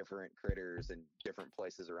hunting different critters in different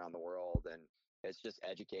places around the world. And it's just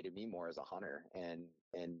educated me more as a hunter. And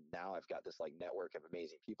now I've got this like network of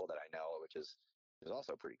amazing people that I know, which is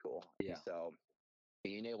also pretty cool. Yeah. So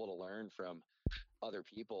being able to learn from other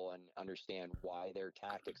people and understand why their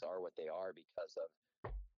tactics are what they are because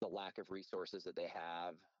of the lack of resources that they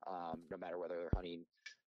have, no matter whether they're hunting,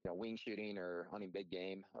 wing shooting or hunting big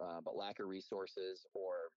game, but lack of resources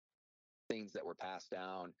or things that were passed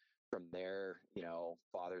down from their,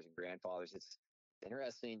 fathers and grandfathers. It's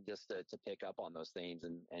interesting just to pick up on those things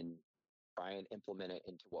and try and implement it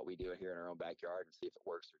into what we do here in our own backyard and see if it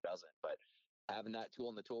works or doesn't. But having that tool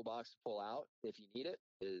in the toolbox to pull out if you need it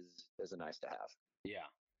is a nice to have. Yeah.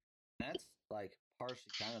 That's like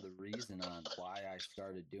partially kind of the reason on why I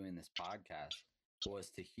started doing this podcast,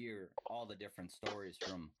 was to hear all the different stories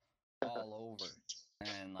from all over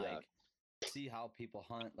and like see how people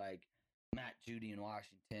hunt, like Matt Judy in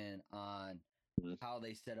Washington, on how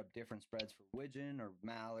they set up different spreads for widgeon or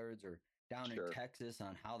mallards, or down in Texas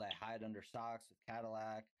on how they hide under socks with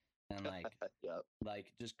Cadillac, and like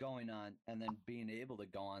like just going on and then being able to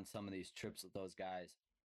go on some of these trips with those guys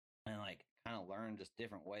and like kind of learn just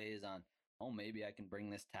different ways on, oh, maybe I can bring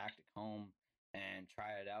this tactic home and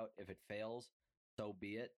try it out. If it fails, so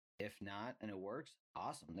be it. If not, and it works,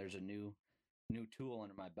 awesome. There's a new tool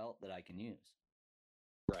under my belt that I can use.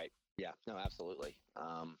 Right. Yeah. No, absolutely.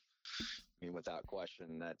 I mean, without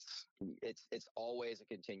question, it's always a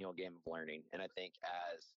continual game of learning. And I think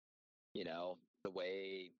as, the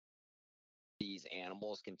way these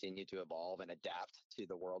animals continue to evolve and adapt to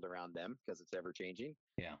the world around them, because it's ever changing,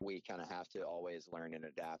 we kind of have to always learn and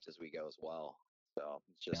adapt as we go as well. So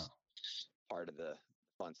it's just part of the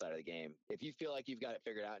fun side of the game. If you feel like you've got it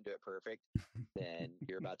figured out and do it perfect, then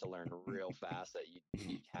you're about to learn real fast that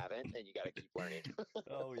you haven't, and you got to keep learning.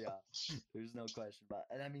 Oh yeah, there's no question about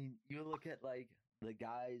it. And I mean, you look at like the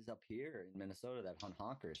guys up here in Minnesota that hunt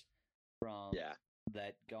honkers, from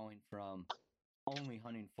that going from only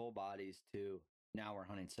hunting full bodies to now we're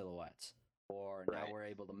hunting silhouettes, or now we're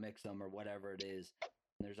able to mix them or whatever it is.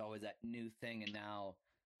 And there's always that new thing, and now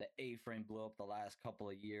the A-frame blew up the last couple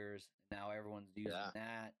of years. Now everyone's using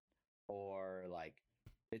that, or like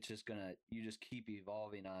it's just you just keep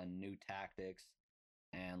evolving on new tactics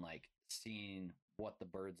and like seeing what the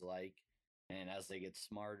birds like And as they get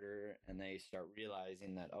smarter and they start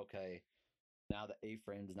realizing that, okay, now the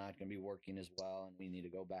A-frame's not going to be working as well and we need to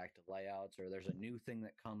go back to layouts, or there's a new thing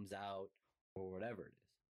that comes out, or whatever it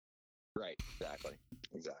is. Right.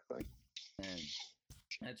 Exactly. And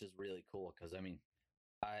that's just really cool because, I mean,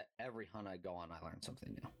 every hunt I go on, I learn something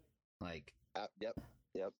new. Like, Yep.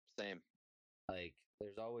 Same. like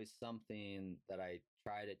there's always something that I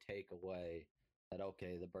try to take away, that,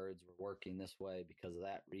 okay, the birds were working this way because of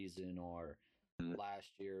that reason, or last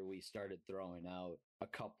year we started throwing out a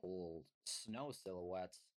couple snow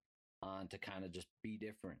silhouettes on to kind of just be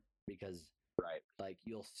different, because Right. like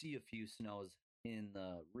you'll see a few snows in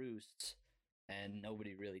the roosts and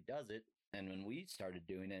nobody really does it. And when we started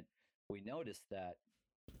doing it, we noticed that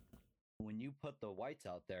when you put the whites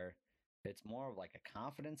out there, it's more of like a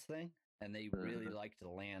confidence thing, and they really like to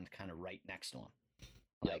land kind of right next to them.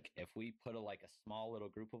 Like if we put like a small little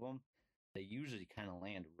group of them, they usually kind of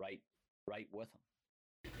land right with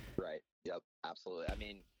them. Right. Yep. Absolutely. I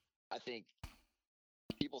mean, I think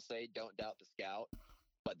people say don't doubt the scout,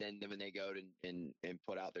 but then when they go to and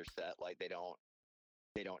put out their set, like they don't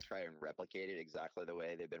try and replicate it exactly the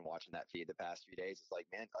way they've been watching that feed the past few days. It's like,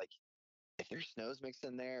 man, like if there's snows mixed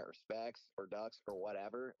in there, or specks or ducks or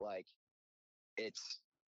whatever, like it's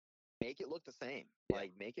make it look the same.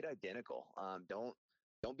 Like make it identical.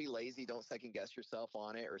 Don't be lazy. Don't second guess yourself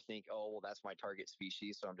on it, or think, oh, well, that's my target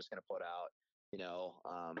species, so I'm just going to put out,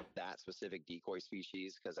 that specific decoy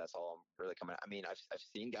species because that's all I'm really coming. I mean, I've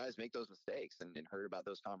seen guys make those mistakes and heard about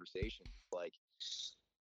those conversations. Like,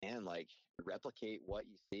 man, like replicate what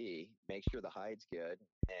you see, make sure the hide's good,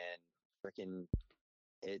 and freaking,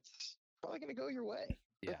 it's probably going to go your way.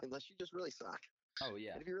 Yeah. Unless you just really suck. Oh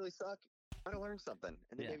yeah. And if you really suck, try to learn something,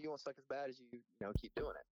 and then maybe you won't suck as bad as you keep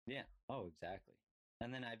doing it. Yeah. Oh, exactly.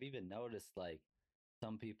 And then I've even noticed, like,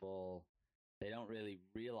 some people, they don't really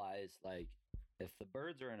realize, like, if the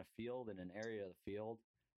birds are in a field, in an area of the field,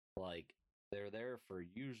 like, they're there for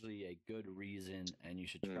usually a good reason, and you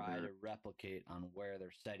should try to replicate on where they're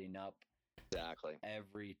setting up Exactly.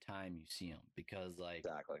 every time you see them. Because, like,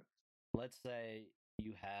 Exactly. let's say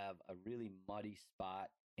you have a really muddy spot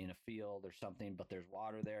in a field or something, but there's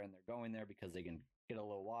water there, and they're going there because they can get a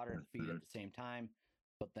little water and feed at the same time.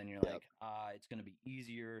 But then you're like, it's going to be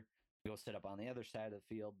easier to go sit up on the other side of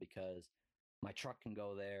the field because my truck can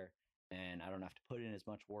go there and I don't have to put in as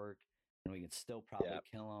much work, and we can still probably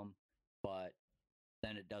kill them. But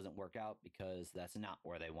then it doesn't work out because that's not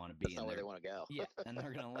where they want to be. That's not where they want to go. Yeah, and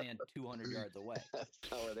they're going to land 200 yards away. That's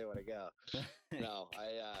not where they want to go. No,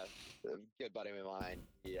 a good buddy of mine,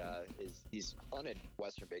 he's hunted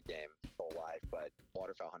Western big game his whole life, but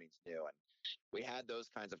waterfowl hunting's new. And we had those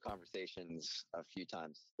kinds of conversations a few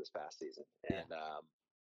times this past season.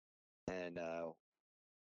 And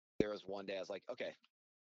there was one day I was like, okay,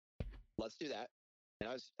 let's do that. And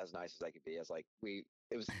I was as nice as I could be. I was like,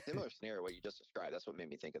 it was a similar scenario what you just described. That's what made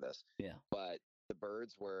me think of this. Yeah. But the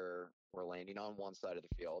birds were landing on one side of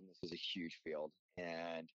the field, and this is a huge field.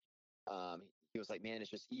 And he was like, man, it's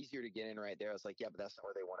just easier to get in right there. I was like, yeah, but that's not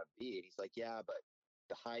where they want to be. And he's like, yeah, but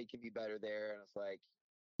the hide can be better there. And I was like,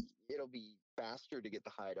 it'll be faster to get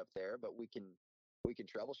the hide up there, but we can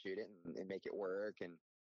troubleshoot it and make it work. And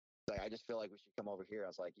like, I just feel like we should come over here. I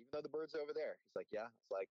was like, even though the bird's over there. He's like, yeah.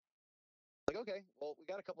 It's like, okay, well, we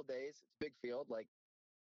got a couple days. It's a big field. Like,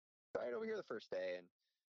 try it over here the first day. And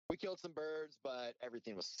we killed some birds, but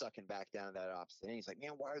everything was sucking back down that opposite. And he's like,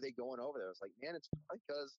 man, why are they going over there? I was like, man, it's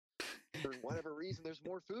because for whatever reason, there's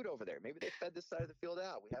more food over there. Maybe they fed this side of the field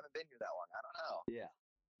out. We haven't been here that long. I don't know. Yeah.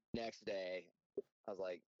 Next day, I was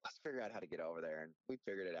like, let's figure out how to get over there. And we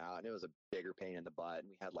figured it out. And it was a bigger pain in the butt. And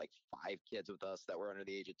we had like 5 kids with us that were under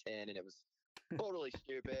the age of 10. And it was totally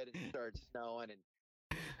stupid. And it started snowing. And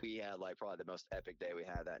we had like probably the most epic day we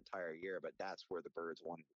had that entire year. But that's where the birds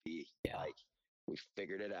wanted to be. Yeah. Like, we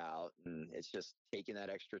figured it out. And it's just taking that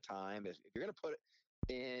extra time. If you're going to put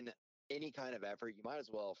in any kind of effort, you might as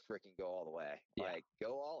well freaking go all the way. Yeah. Like,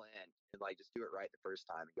 go all in and like just do it right the first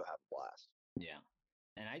time and go have a blast. Yeah.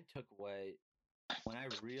 And I took away when I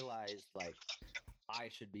realized like I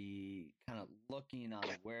should be kind of looking on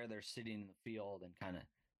where they're sitting in the field and kind of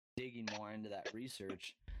digging more into that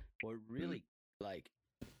research. What really like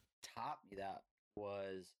taught me that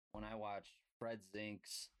was when I watched Fred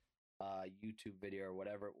Zink's YouTube video or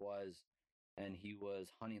whatever it was, and he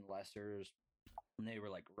was hunting lessers, and they were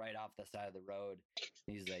like right off the side of the road.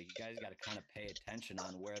 He's like, you guys got to kind of pay attention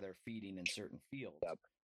on where they're feeding in certain fields. Yep.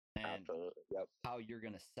 And Yep. how you're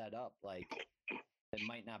going to set up. Like, it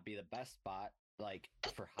might not be the best spot, like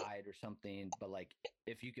for hide or something, but like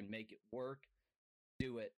if you can make it work,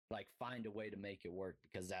 do it. Like, find a way to make it work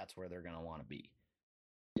because that's where they're going to want to be.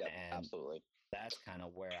 Yep. Absolutely. that's kind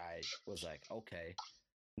of where I was like, okay,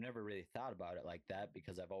 I never really thought about it like that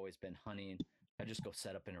because I've always been hunting. I just go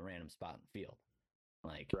set up in a random spot in the field.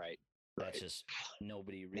 Like, Right. that's just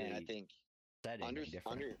nobody really Man, I think said anything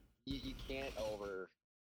different. You can't over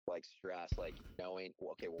like stress like knowing,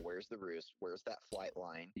 okay, well, where's the roost? Where's that flight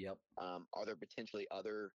line? Yep. Are there potentially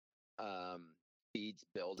other feeds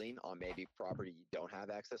building on maybe property you don't have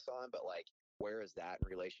access on, but like where is that in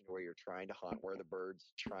relation to where you're trying to hunt? Where are the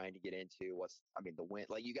birds trying to get into? The wind?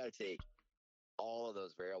 Like you got to take all of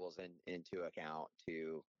those variables into account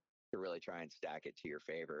to really try and stack it to your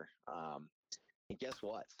favor. And guess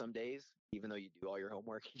what? Some days, even though you do all your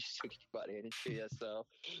homework, you still get your butt handed to you. So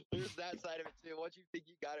there's that side of it too. Once you think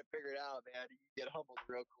you got it figured out, man, you get humbled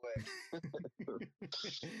real quick.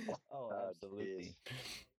 Oh, absolutely.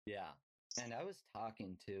 Yeah. And I was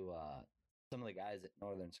talking to some of the guys at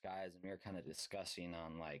Northern Skies, and we were kind of discussing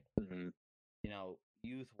on like, you know,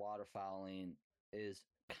 youth waterfowling is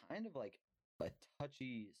kind of like a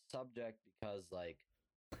touchy subject because like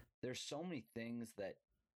there's so many things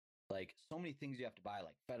you have to buy,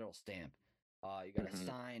 like federal stamp. You got to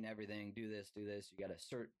sign everything, do this. You got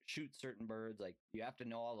to shoot certain birds. Like you have to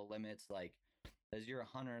know all the limits. Like as you're a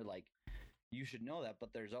hunter, like you should know that.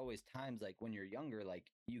 But there's always times like when you're younger,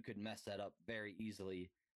 like you could mess that up very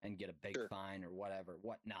easily and get a big fine or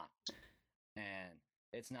whatnot. And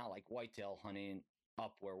it's not like whitetail hunting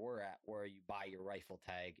up where we're at, where you buy your rifle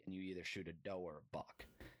tag and you either shoot a doe or a buck.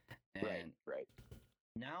 And right.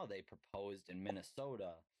 Now they proposed in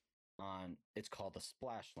Minnesota on, it's called the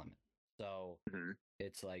splash limit. So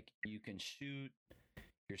it's like you can shoot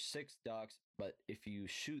your 6 ducks, but if you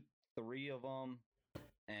shoot 3 of them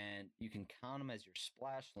and you can count them as your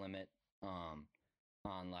splash limit,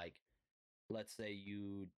 on like, let's say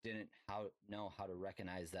you didn't know how to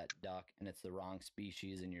recognize that duck and it's the wrong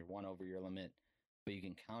species and you're 1 over your limit, but you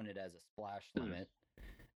can count it as a splash limit.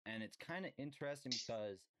 And it's kind of interesting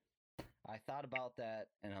because I thought about that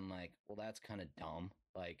and I'm like, well, that's kind of dumb.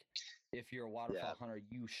 Like if you're a waterfowl hunter,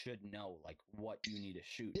 you should know like what you need to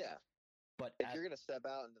shoot. Yeah. But if you're going to step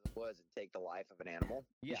out into the woods and take the life of an animal,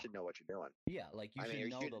 you should know what you're doing. Yeah. Like you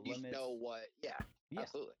should know the limits. You should know what,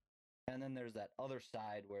 absolutely. And then there's that other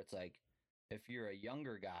side where it's like, if you're a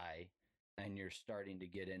younger guy and you're starting to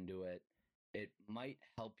get into it, it might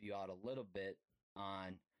help you out a little bit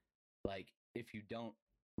on like, if you don't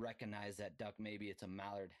recognize that duck, maybe it's a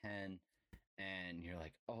mallard hen and you're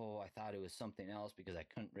like, oh, I thought it was something else because I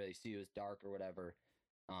couldn't really see, it was dark or whatever.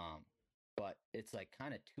 But it's like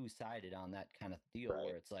kind of two-sided on that kind of deal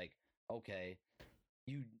where it's like, okay,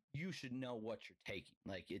 you should know what you're taking.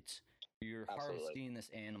 Like you're harvesting this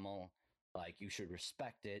animal, like you should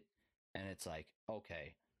respect it. And it's like,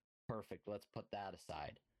 okay, perfect, let's put that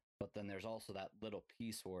aside. But then there's also that little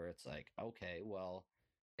piece where it's like, okay, well,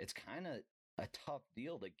 it's kind of a tough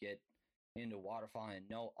deal to get into waterfowling and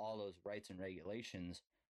know all those rights and regulations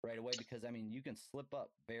right away, because I mean you can slip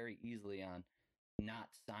up very easily on not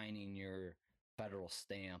signing your federal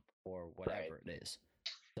stamp or whatever it is.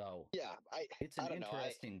 So it's an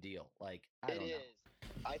interesting deal. Like I don't know.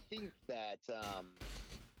 I think that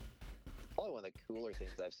probably one of the cooler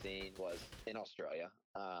things I've seen was in Australia.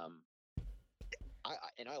 I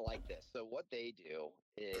like this. So what they do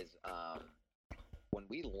is when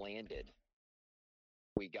we landed,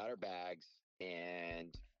 we got our bags,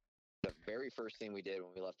 and the very first thing we did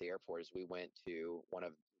when we left the airport is we went to one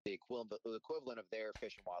of the equivalent of their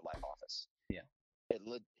Fish and Wildlife office. Yeah. It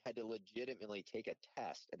had to legitimately take a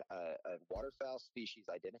test, a waterfowl species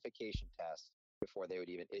identification test, before they would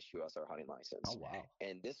even issue us our hunting license. Oh, wow.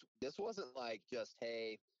 And this wasn't like just,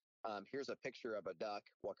 hey, here's a picture of a duck.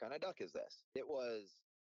 What kind of duck is this? It was,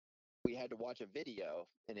 we had to watch a video,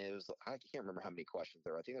 and it was, I can't remember how many questions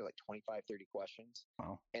there were. I think there were like 25, 30 questions.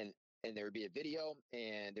 Wow. And there would be a video,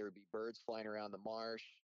 and there would be birds flying around the marsh.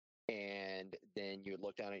 And then you would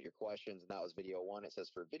look down at your questions, and that was video 1. It says,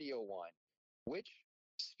 for video 1, which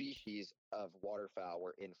species of waterfowl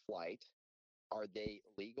were in flight? Are they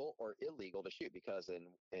legal or illegal to shoot? Because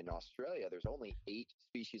in Australia, there's only 8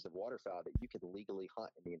 species of waterfowl that you can legally hunt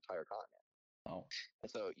in the entire continent. Oh. And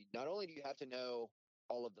so not only do you have to know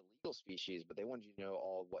all of the legal species, but they want you to know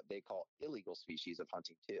all what they call illegal species of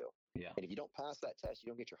hunting too. Yeah. And if you don't pass that test, you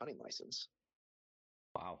don't get your hunting license.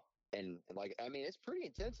 Wow. And like, I mean, it's pretty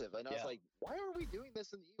intensive. And I was like, why are we doing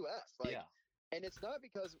this in the U.S.? Like, and it's not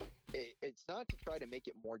because it's not to try to make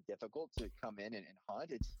it more difficult to come in and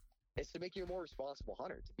hunt. It's to make you a more responsible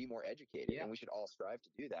hunter, to be more educated, and we should all strive to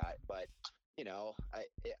do that. But you know,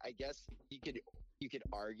 I guess you could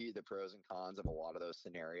argue the pros and cons of a lot of those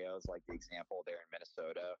scenarios, like the example there in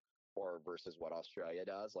Minnesota, or versus what Australia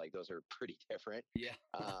does. Like those are pretty different. Yeah.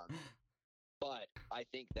 But I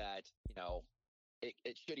think that,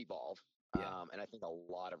 it should evolve. Yeah. And I think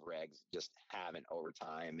a lot of regs just haven't over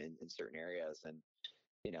time in certain areas. And,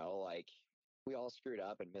 like we all screwed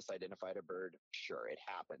up and misidentified a bird. Sure, it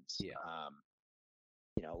happens. Yeah.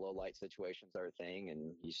 Low light situations are a thing,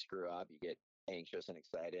 and you screw up, you get anxious and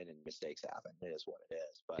excited, and mistakes happen. It is what it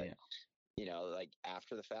is. But, like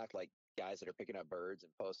after the fact, like guys that are picking up birds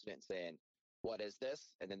and posting it and saying, what is this?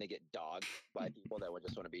 And then they get dogged by people that would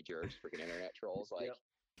just want to be jerks, freaking internet trolls. Like,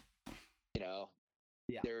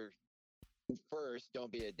 they're first,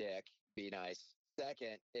 don't be a dick, be nice.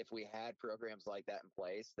 Second, if we had programs like that in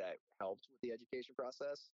place that helped with the education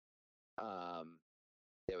process,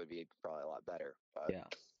 it would be probably a lot better. But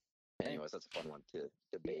anyways, that's a fun one to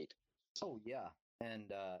debate. Oh yeah.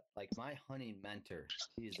 And like my hunting mentor,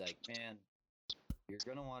 he's like, man, you're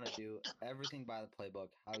gonna want to do everything by the playbook,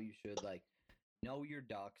 how you should, like, know your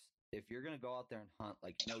ducks. If you're gonna go out there and hunt,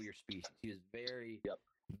 like, know your species. He was very,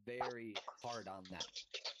 very hard on that.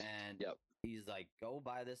 And he's like, go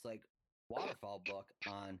buy this like waterfowl book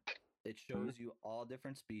on. It shows you all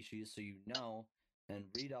different species, so you know, and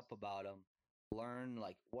read up about them, learn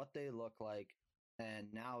like what they look like, and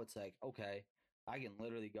now it's like, okay, I can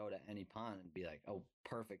literally go to any pond and be like, oh,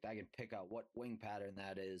 perfect. I can pick out what wing pattern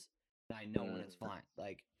that is, and I know when it's flying.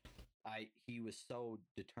 Like, he was so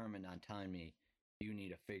determined on telling me, you need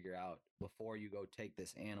to figure out before you go take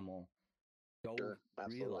this animal, go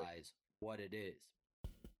realize what it is.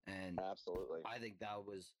 And absolutely, I think that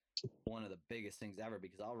was one of the biggest things ever,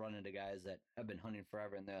 because I'll run into guys that have been hunting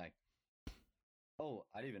forever and they're like, oh,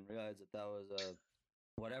 I didn't even realize that was a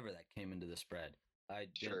whatever that came into the spread. I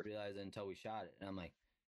didn't realize it until we shot it. And I'm like,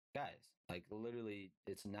 guys, like literally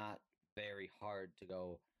it's not very hard to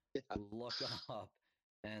go look up,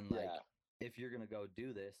 and like if you're gonna go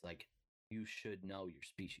do this, like you should know your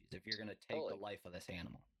species if you're gonna take the life of this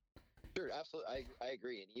animal. Sure, absolutely. I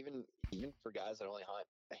agree. And even for guys that only hunt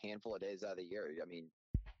a handful of days out of the year, I mean,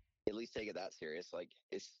 at least take it that serious. Like,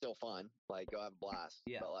 it's still fun. Like, go have a blast.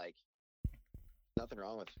 Yeah. But like, nothing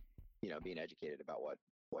wrong with being educated about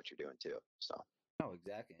what you're doing too. So. No,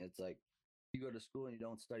 exactly. It's like you go to school and you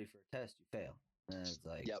don't study for a test, you fail. And it's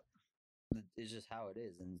like, it's just how it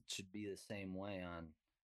is, and it should be the same way on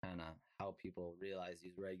kind of how people realize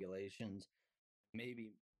these regulations.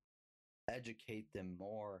 Maybe educate them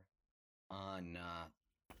more on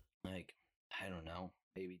like, I don't know,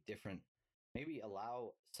 maybe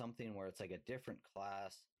allow something where it's like a different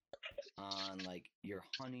class on like your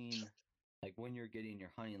hunting, like when you're getting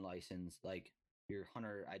your hunting license, like your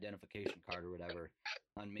hunter identification card or whatever,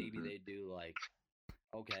 and maybe they do like,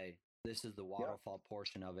 okay, this is the waterfowl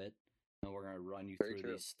portion of it, and we're going to run you through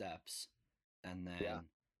these steps, and then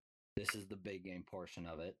this is the big game portion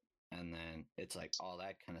of it, and then it's like all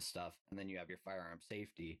that kind of stuff, and then you have your firearm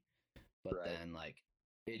safety. But then like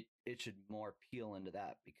it should more peel into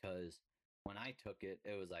that, because when I took it,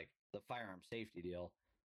 it was like the firearm safety deal.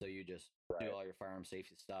 So you just do all your firearm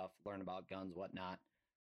safety stuff, learn about guns, whatnot,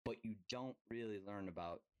 but you don't really learn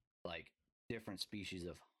about like different species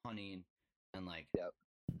of hunting and like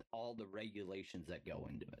all the regulations that go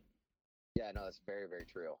into it. Yeah, no, that's very, very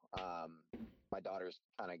true. My daughter's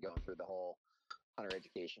kind of going through the whole hunter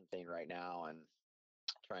education thing right now and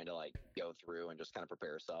trying to like go through and just kind of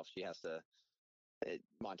prepare herself. She has to,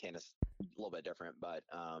 Montana's a little bit different, but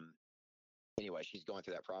anyway, she's going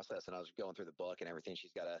through that process, and I was going through the book and everything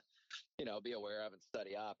she's got to, be aware of and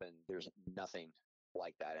study up, and there's nothing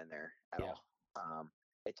like that in there at all.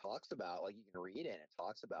 It talks about, like, you can read it, and it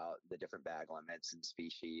talks about the different bag limits and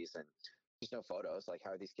species, and there's no photos. Like,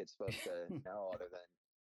 how are these kids supposed to know other than,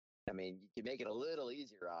 I mean, you can make it a little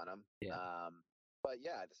easier on them. But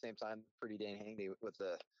yeah, at the same time, pretty dang handy with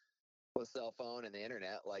the cell phone and the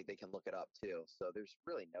internet. Like, they can look it up too. So there's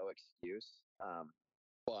really no excuse.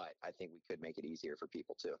 But I think we could make it easier for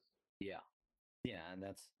people too. Yeah, and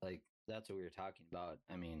that's what we were talking about.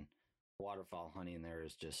 I mean, waterfowl hunting, there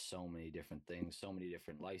is just so many different things, so many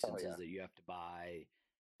different licenses that you have to buy,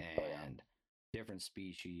 and different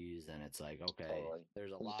species, and it's like, okay,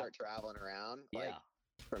 there's a lot. You start traveling around, like,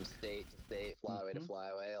 from state to state, flyway to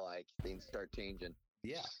flyway, like things start changing.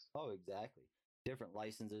 Yeah. Oh, exactly. Different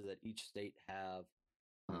licenses that each state have,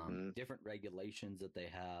 different regulations that they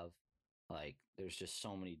have. Like, there's just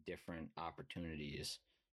so many different opportunities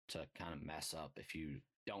to kind of mess up if you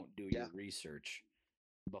don't do your research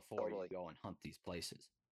before you go and hunt these places.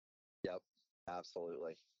 Yep,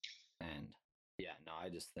 absolutely. And no, I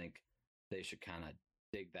just think they should kind of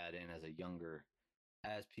dig that in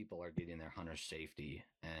as people are getting their hunter safety,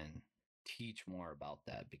 and teach more about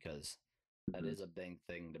that, because That Mhm. is a big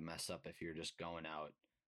thing to mess up if you're just going out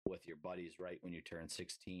with your buddies right when you turn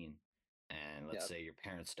 16, and let's Yep. say your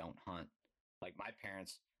parents don't hunt. Like my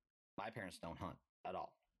parents don't hunt at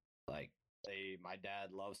all. Like my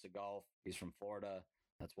dad loves to golf. He's from Florida.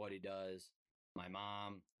 That's what he does. My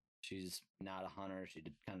mom, she's not a hunter. She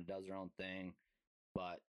kind of does her own thing,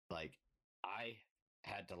 but like I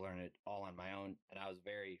had to learn it all on my own, and I was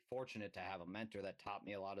very fortunate to have a mentor that taught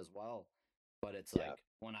me a lot as well. But it's Yeah. like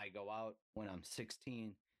when I go out when I'm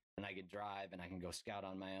 16 and I can drive and I can go scout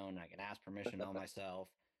on my own, and I can ask permission on myself.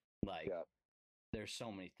 Like Yeah. there's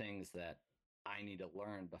so many things that I need to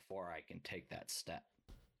learn before I can take that step.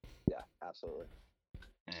 Yeah, absolutely.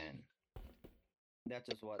 And that's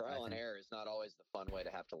just what Trial I and think. error is not always the fun way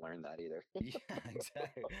to have to learn that either. Yeah,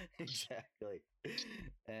 exactly. Exactly.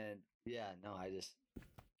 And yeah, no, I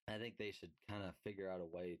think they should kind of figure out a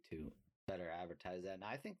way to better advertise that. And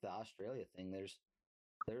I think the Australia thing, there's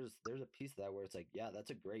a piece of that where it's like, yeah,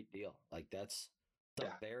 that's a great deal. Like that's a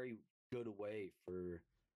Yeah. very good way for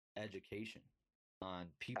education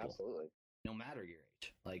on people, Absolutely. no matter your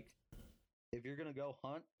age. Like if you're gonna go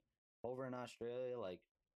hunt over in Australia, like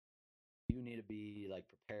you need to be like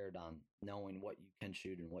prepared on knowing what you can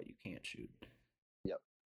shoot and what you can't shoot. Yep.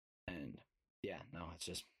 And yeah, no, it's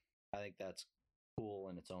just I think that's cool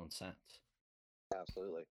in its own sense.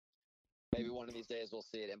 Absolutely. Maybe one of these days we'll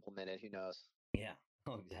see it implemented. Who knows? Yeah,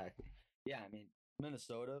 oh, exactly. Yeah, I mean,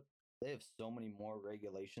 Minnesota, they have so many more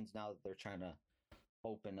regulations now that they're trying to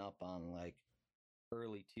open up on like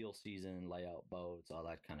early teal season layout boats, all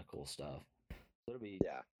that kind of cool stuff. So it'll be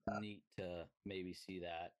Yeah. neat to maybe see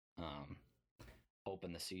that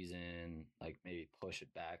open the season, like maybe push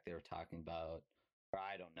it back. They were talking about, or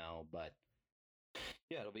I don't know, but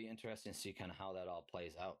yeah, it'll be interesting to see kind of how that all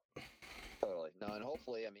plays out. Totally. No, and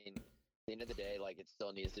hopefully, I mean, at the end of the day, like it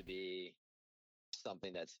still needs to be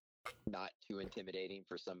something that's not too intimidating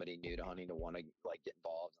for somebody new to hunting to want to like get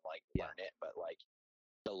involved and like Yeah. learn it. But like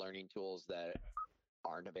the learning tools that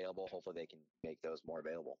aren't available, hopefully they can make those more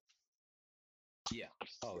available. Yeah.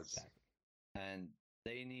 Oh, exactly. And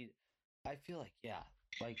they need, I feel like, yeah,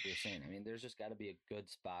 like you're saying, I mean, there's just got to be a good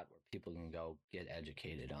spot where people can go get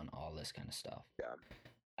educated on all this kind of stuff Yeah,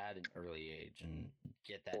 at an early age and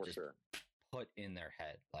get that for just sure. put in their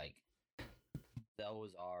head. Like,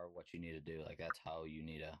 those are what you need to do. Like, that's how you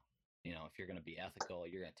need to, if you're going to be ethical,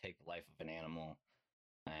 you're going to take the life of an animal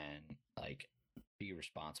and, like, be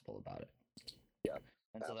responsible about it. Yeah,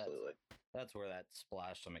 and so absolutely. that's where that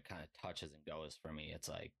splash summit kind of touches and goes for me. It's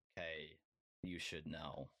like, hey, you should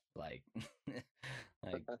know. Like,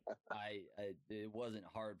 like it wasn't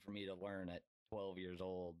hard for me to learn at 12 years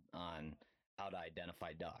old on how to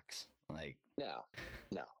identify ducks. Like, no.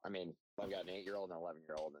 I mean, I've got an 8-year-old and an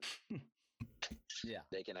 11-year-old, and yeah,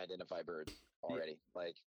 they can identify birds already. Yeah.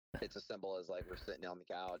 Like, it's as simple as like we're sitting on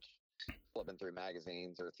the couch, flipping through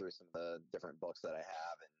magazines or through some of the different books that I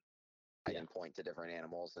have, and I can point to different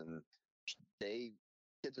animals, and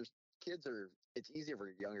kids are it's easier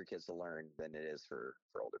for younger kids to learn than it is for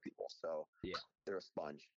older people. So yeah, they're a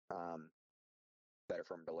sponge. Better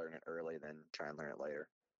for them to learn it early than try and learn it later.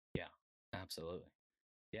 yeah, absolutely.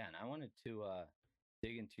 Yeah, and I wanted to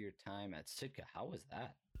dig into your time at Sitka. How was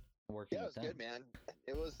that working Yeah, it with was them? good, man.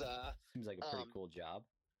 It was Seems like a pretty cool job.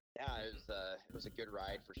 Yeah, it was a good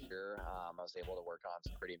ride for sure. I was able to work on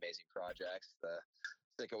some pretty amazing projects. The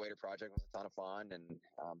Sitka Wader project was a ton of fun, and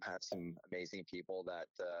had some amazing people that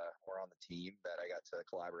were on the team that I got to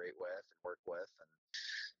collaborate with and work with.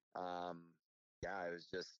 And yeah, it was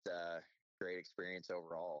just a great experience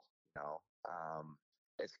overall.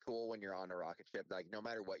 It's cool when you're on a rocket ship. Like no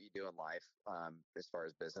matter what you do in life, as far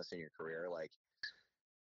as business in your career, like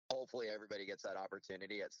hopefully everybody gets that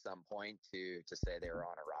opportunity at some point to say they were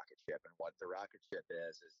on a rocket ship. And what the rocket ship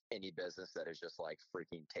is any business that is just like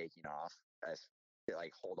freaking taking off, as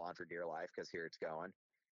like hold on for dear life because here it's going.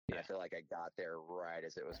 And I feel like I got there right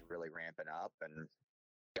as it was really ramping up, and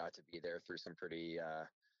got to be there through some pretty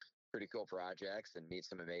cool projects and meet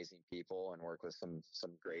some amazing people and work with some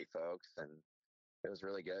great folks. And it was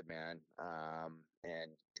really good, man.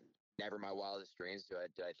 And never my wildest dreams do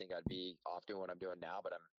I think I'd be off doing what I'm doing now,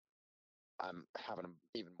 but I'm having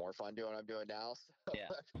even more fun doing what I'm doing now. So Yeah.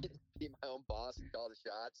 I get to be my own boss and call the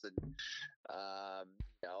shots, and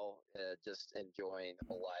just enjoying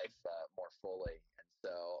life more fully. And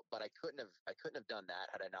so, but I couldn't have done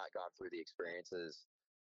that had I not gone through the experiences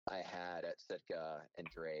I had at Sitka and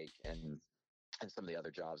Drake and some of the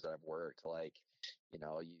other jobs that I've worked. Like,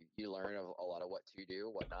 you learn a lot of what to do,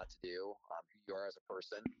 what not to do, who you are as a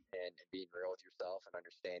person, and being real with yourself and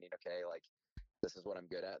understanding, okay, like this is what I'm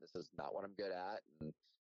good at, this is not what I'm good at, and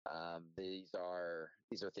These are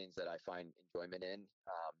things that I find enjoyment in.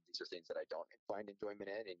 These are things that I don't find enjoyment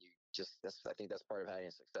in, and I think that's part of having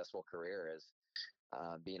a successful career is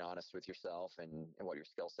being honest with yourself and what your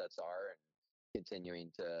skill sets are, and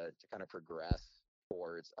continuing to kind of progress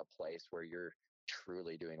towards a place where you're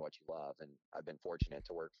truly doing what you love. And I've been fortunate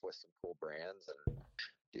to work with some cool brands and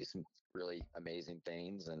do some really amazing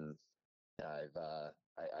things. And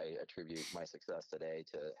I attribute my success today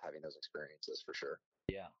to having those experiences for sure.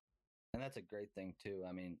 Yeah. And that's a great thing too.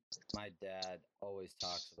 I mean, my dad always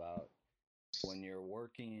talks about when you're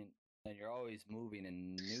working and you're always moving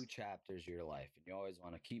in new chapters of your life, and you always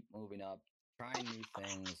want to keep moving up, trying new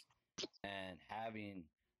things, and having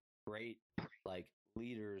great like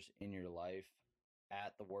leaders in your life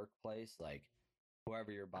at the workplace, like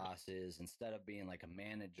whoever your boss is, instead of being like a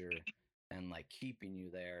manager and like keeping you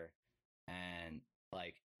there and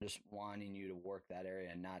like just wanting you to work that area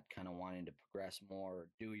and not kind of wanting to progress more or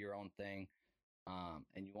do your own thing.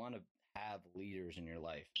 And you want to have leaders in your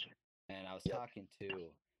life. And I was talking to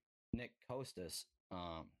Nick Costas,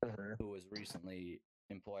 who was recently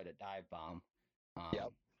employed at Dive Bomb.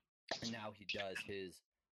 And now he does his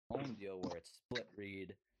own deal where it's split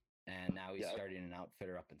read. And now he's starting an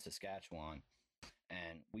outfitter up in Saskatchewan.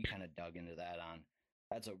 And we kind of dug into that on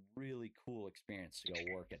that's a really cool experience to go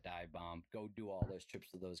work at Dive Bomb, go do all those trips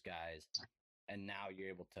with those guys. And now you're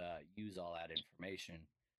able to use all that information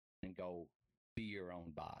and go be your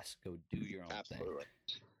own boss, go do your own thing.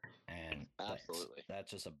 And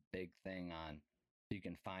that's just a big thing on so you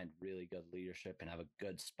can find really good leadership and have a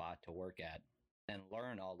good spot to work at and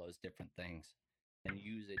learn all those different things and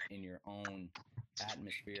use it in your own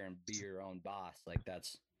atmosphere and be your own boss. Like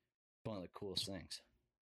that's one of the coolest things.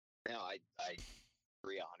 No, I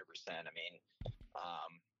agree 100%. I mean,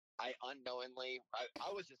 I unknowingly, I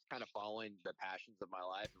was just kind of following the passions of my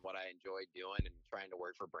life and what I enjoyed doing and trying to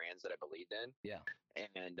work for brands that I believed in. Yeah.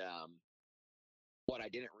 And what I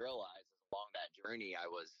didn't realize is along that journey, I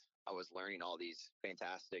was learning all these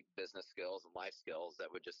fantastic business skills and life skills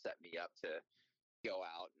that would just set me up to go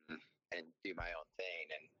out and do my own thing.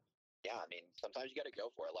 And yeah, I mean, sometimes you got to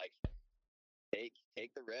go for it. Like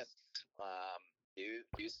take the risks. Do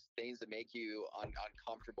things that make you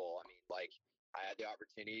uncomfortable. I mean, like I had the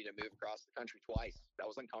opportunity to move across the country twice.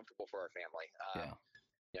 That was uncomfortable for our family.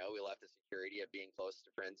 You know, we left the security of being close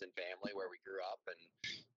to friends and family where we grew up, and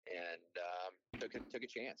took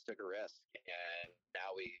a chance, took a risk, and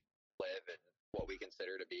now we live in what we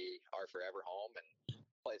consider to be our forever home and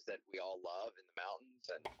a place that we all love in the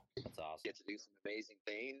mountains, and that's awesome. Get to do some amazing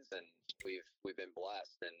things, and we've been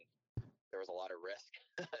blessed, and there was a lot of risk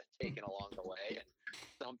taken along the way, and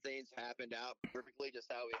some things happened out perfectly just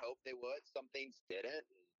how we hoped they would. Some things didn't.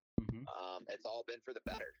 It's all been for the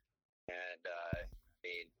better. And I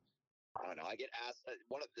mean, I don't know. I get asked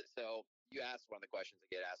so you asked one of the questions I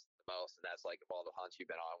get asked the most, and that's like, of all the hunts you've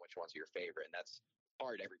been on, which one's your favorite? And that's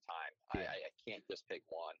hard every time. I can't just pick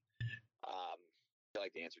one. I feel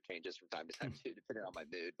like the answer changes from time to time too, depending on my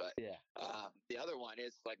mood. But the other one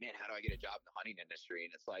is like, man, how do I get a job in the hunting industry?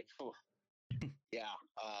 And it's like,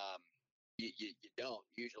 you don't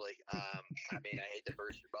usually. I mean, I hate to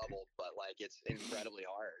burst your bubble, but like it's incredibly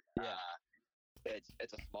hard. It's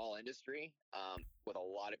a small industry with a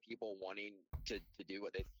lot of people wanting to do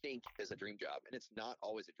what they think is a dream job, and it's not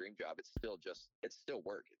always a dream job. It's still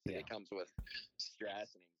work. It comes with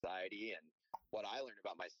stress and anxiety. And what I learned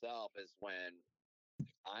about myself is when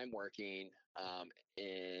I'm working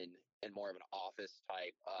in more of an office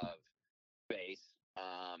type of space,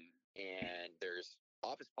 and there's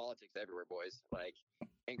office politics everywhere, boys, like,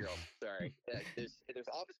 and girls. Sorry, there's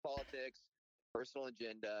office politics, personal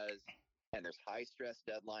agendas, and there's high stress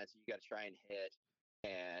deadlines you got to try and hit.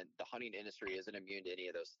 And the hunting industry isn't immune to any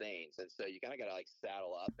of those things, and so you kind of got to like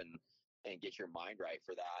saddle up and get your mind right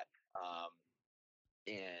for that,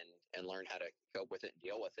 and learn how to cope with it and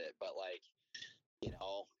deal with it. But like, you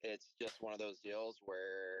know, it's just one of those deals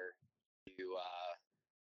where you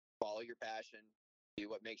follow your passion, do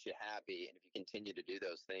what makes you happy, and if you continue to do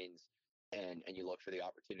those things and you look for the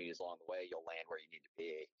opportunities along the way, you'll land where you need to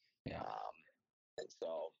be. And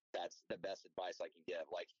so that's the best advice I can give.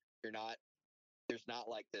 Like, there's not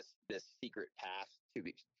like this secret path to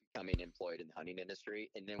becoming employed in the hunting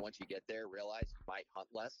industry. And then once you get there, realize you might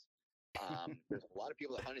hunt less. There's a lot of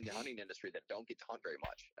people that hunt in the hunting industry that don't get to hunt very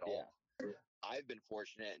much at all. I've been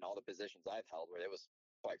fortunate in all the positions I've held where it was,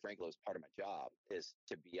 quite frankly, it was part of my job is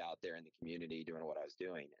to be out there in the community doing what I was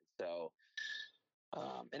doing. And so,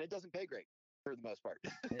 and it doesn't pay great for the most part.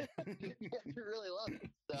 You have to really love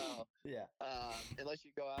it. So, unless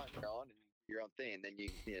you go out on your own and your own thing, then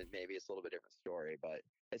maybe it's a little bit different story, but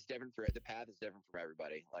it's different for the path is different from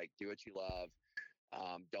everybody. Like, do what you love.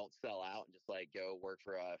 Don't sell out and just like go work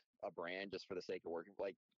for a brand just for the sake of working.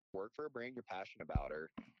 Like, work for a brand you're passionate about,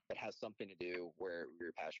 or that has something to do where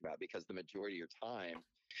you're passionate about, because the majority of your time,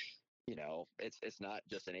 it's not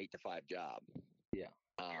just an 8 to 5 job. Yeah.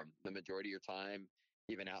 The majority of your time,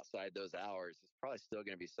 even outside those hours, is probably still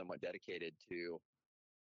going to be somewhat dedicated to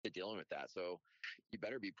dealing with that. So you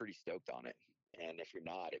better be pretty stoked on it. And if you're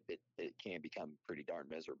not, it can become pretty darn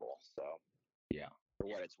miserable. So yeah, for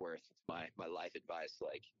what it's worth, it's my life advice.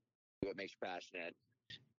 Like, do what makes you passionate,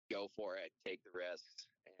 go for it, take the risks,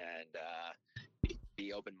 and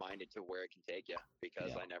be open-minded to where it can take you,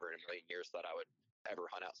 because I never in a million years thought I would ever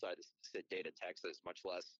hunt outside the state of Texas, much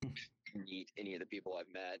less meet any of the people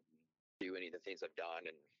I've met, do any of the things I've done,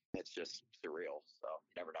 and it's just surreal. So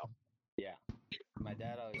you never know. Yeah. My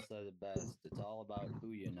dad always said it best. It's all about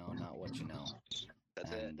who you know, not what you know.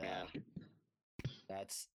 That's it, man.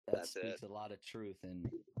 That That's speaks it. a lot of truth in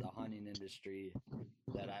the hunting industry.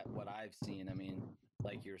 What I've seen. I mean,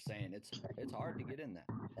 like you're saying, it's hard to get in that.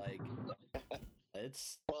 Like,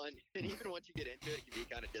 it's well, and even once you get into it, it can be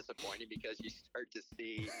kind of disappointing, because you start to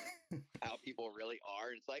see how people really are,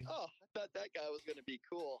 and it's like, oh, I thought that guy was going to be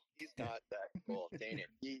cool. He's not that cool. Dang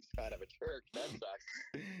it, he's kind of a jerk. That sucks.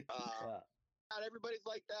 Not everybody's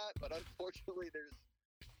like that, but unfortunately, there's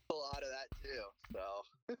a lot of that too. So.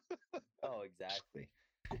 Oh, exactly.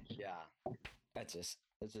 Yeah, that's just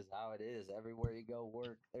how it is. Everywhere you go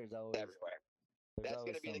work, there's always everywhere. That's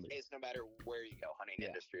going to be the case no matter where you go, hunting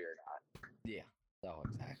industry or not. Yeah. Oh,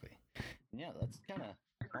 exactly. Yeah, let's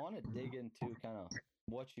I want to dig into kind of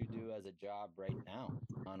what you do as a job right now,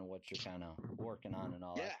 on what you're kind of working on and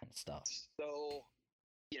all that kind of stuff. So,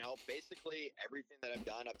 basically everything that I've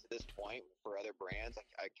done up to this point for other brands,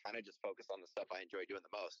 I kind of just focus on the stuff I enjoy doing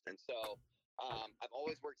the most. And so I've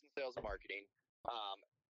always worked in sales and marketing.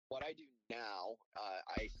 What I do now,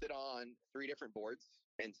 I sit on 3 different boards.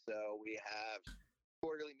 And so we have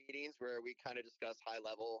quarterly meetings where we kind of discuss high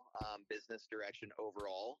level business direction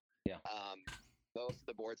overall. Yeah. Most of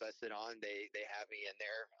the boards I sit on, they have me in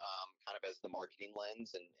there kind of as the marketing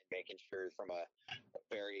lens, and making sure from a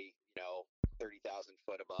very 30,000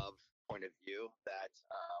 foot above point of view that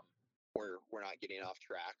we're not getting off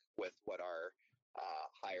track with what our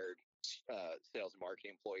hired sales and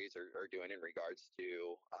marketing employees are doing in regards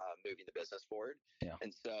to moving the business forward. Yeah.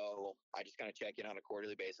 And so I just kind of check in on a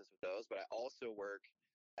quarterly basis with those, but I also work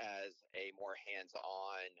as a more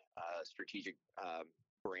hands-on strategic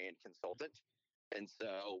brand consultant. And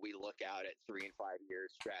so we look out at 3 and 5 year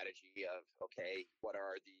strategy of, okay, what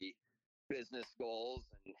are the business goals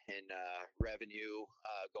and revenue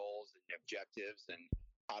goals and objectives, and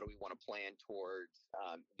how do we want to plan towards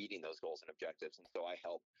meeting those goals and objectives? And so I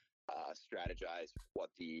help strategize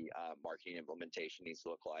what the marketing implementation needs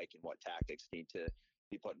to look like, and what tactics need to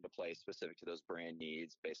be put into place specific to those brand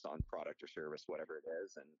needs based on product or service, whatever it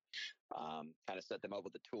is, and kind of set them up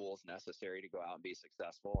with the tools necessary to go out and be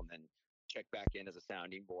successful, and then check back in as a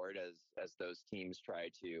sounding board as those teams try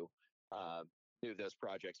to move those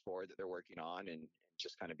projects forward that they're working on, and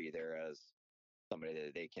just kind of be there as somebody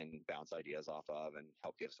that they can bounce ideas off of and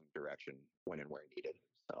help give some direction when and where needed.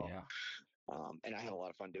 So, and I have a lot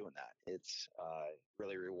of fun doing that. It's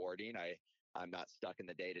really rewarding. I'm not stuck in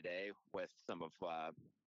the day-to-day with some of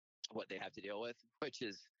what they have to deal with, which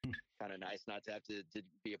is kind of nice not to have to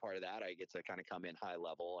be a part of that. I get to kind of come in high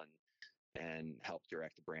level and help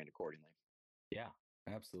direct the brand accordingly. Yeah,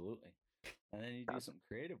 absolutely. And then you do some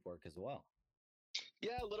creative work as well.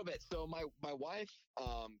 Yeah, a little bit. So my wife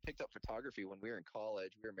picked up photography when we were in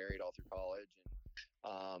college. We were married all through college,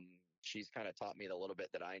 and she's kind of taught me the little bit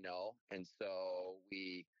that I know. And so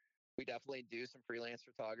we definitely do some freelance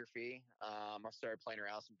photography. I started playing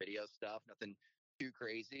around with some video stuff, nothing too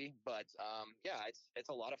crazy, but yeah, it's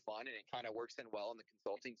a lot of fun, and it kind of works in well on the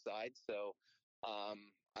consulting side. So I'm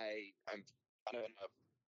kind of in a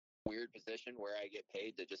weird position where I get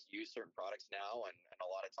paid to just use certain products now, and a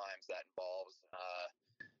lot of times that involves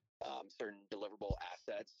certain deliverable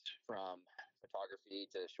assets, from photography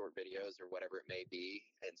to short videos or whatever it may be.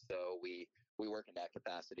 And so we work in that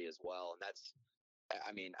capacity as well. And that's,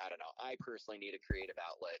 I mean, I don't know, I personally need a creative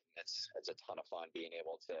outlet, and it's a ton of fun being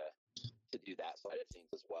able to do that side of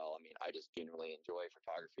things as well. I mean, I just genuinely enjoy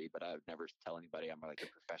photography, but I would never tell anybody I'm like a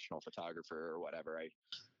professional photographer or whatever. I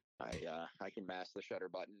can mash the shutter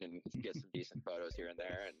button and get some decent photos here and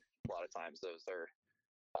there, and a lot of times those are,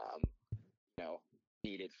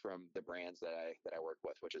 needed from the brands that I work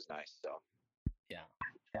with, which is nice. So, yeah,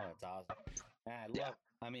 oh, it's awesome. And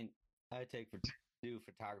I do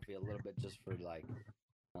photography a little bit just for like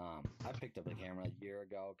I picked up a camera a year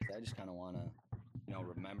ago because I just kind of want to,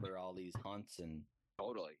 remember all these hunts and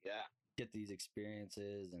Totally. Yeah. get these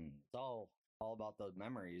experiences, and it's all about those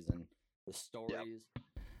memories and the stories.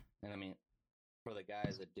 And I mean, for the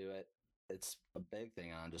guys that do it, it's a big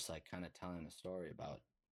thing on just like kind of telling a story about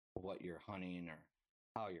what you're hunting or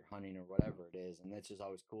how you're hunting or whatever it is, and it's just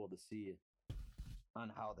always cool to see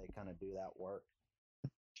on how they kind of do that work.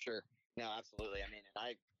 Sure. No, absolutely. I mean,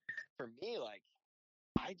 and for me, like,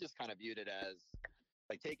 I just kind of viewed it as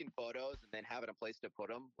like taking photos and then having a place to put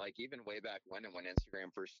them. Like even way back when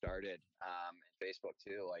Instagram first started, and Facebook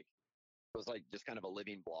too, like it was like just kind of a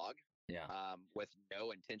living blog. Yeah. With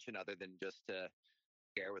no intention other than just to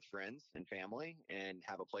share with friends and family and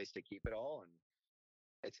have a place to keep it all. And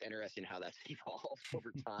it's interesting how that's evolved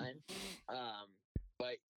over time.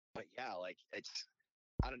 But yeah, like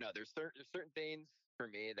I don't know. There's certain things for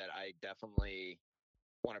me that I definitely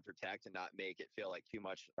want to protect and not make it feel like too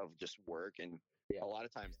much of just work. And a lot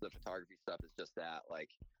of times the photography stuff is just that. Like,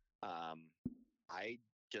 I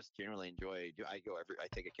just generally enjoy. I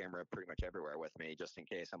take a camera pretty much everywhere with me, just in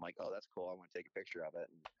case. I'm like, oh, that's cool. I want to take a picture of it.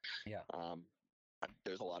 And,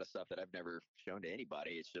 there's a lot of stuff that I've never shown to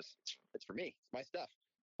anybody. It's just it's for me. It's my stuff.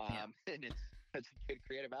 And it's a good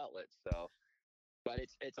creative outlet. So, but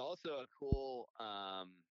it's also a cool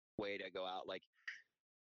way to go out, like,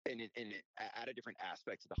 and add a different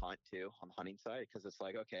aspect to the hunt too on the hunting side, because it's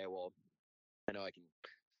like, okay, well, I know I can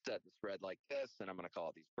set the spread like this, and I'm going to call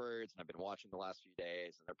out these birds, and I've been watching the last few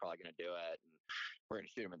days, and they're probably going to do it, and we're going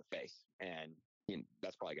to shoot them in the face, and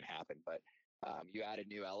that's probably going to happen. But you add a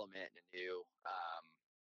new element and a new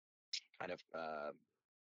kind of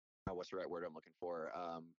what's the right word I'm looking for?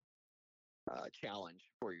 Challenge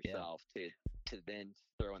for yourself to then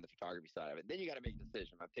throw in the photography side of it. Then you got to make a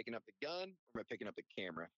decision. Am I picking up the gun or am I picking up the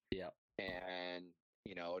camera? Yeah. And,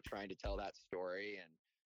 trying to tell that story and,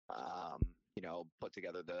 put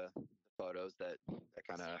together the photos that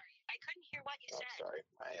kind of. I couldn't hear what you said. Sorry.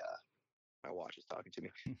 My watch is talking to me.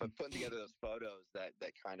 But putting together those photos that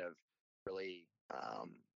kind of really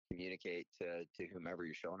communicate to whomever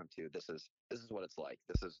you're showing them to. This is what it's like.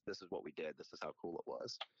 This is what we did. This is how cool it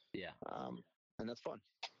was. Yeah. And that's fun.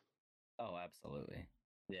 Oh, absolutely.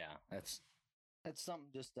 Yeah. That's something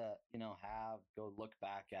just to, go look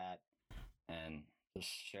back at and just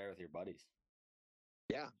share with your buddies.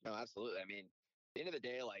 Yeah, no, absolutely. I mean, at the end of the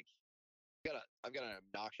day, like I've got an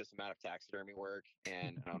obnoxious amount of taxidermy work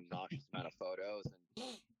and an obnoxious amount of photos. And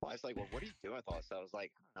I was like, well, what are you doing with all this stuff? I was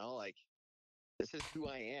like, I don't know, like, this is who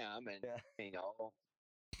I am. And,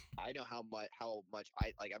 I know how much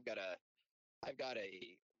I like. I've got a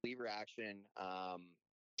lever action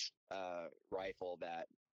rifle that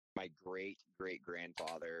my great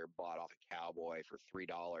grandfather bought off a cowboy for $3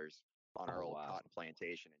 on our old cotton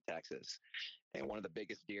plantation in Texas. And one of the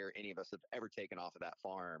biggest deer any of us have ever taken off of that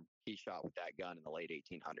farm, he shot with that gun in the late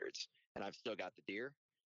 1800s. And I've still got the deer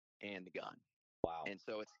and the gun. Wow. And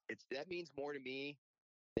so it's that means more to me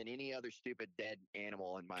than any other stupid dead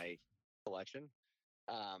animal in my collection.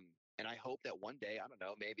 And I hope that one day, I don't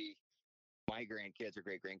know, maybe my grandkids or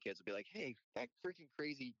great grandkids will be like, hey, that freaking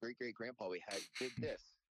crazy great great grandpa we had did this.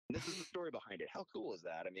 And this is the story behind it. How cool is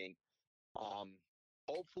that? I mean,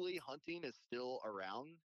 hopefully hunting is still around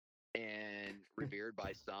and revered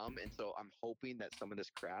by some. And so I'm hoping that some of this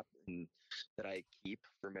crap that I keep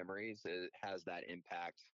for memories has that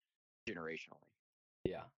impact generationally.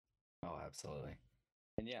 Yeah. Oh, absolutely.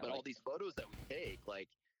 And yeah, but all these photos that we take, like,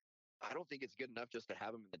 I don't think it's good enough just to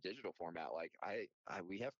have them in the digital format. Like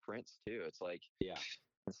we have prints too. It's like,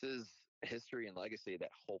 this is history and legacy that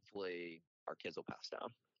hopefully our kids will pass down.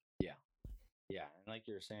 Yeah. Yeah. And like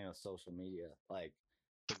you were saying with social media, like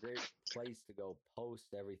it's a great place to go post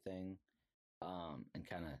everything, and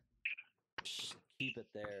kind of keep it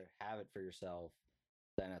there, have it for yourself.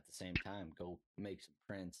 Then at the same time, go make some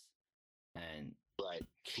prints and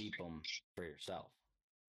keep them for yourself.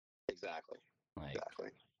 Exactly. Exactly.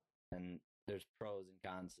 And there's pros and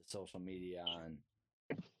cons to social media and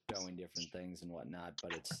showing different things and whatnot,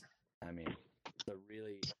 but it's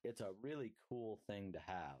a really cool thing to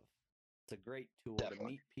have. It's a great tool to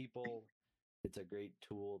meet people. It's a great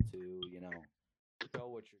tool to, show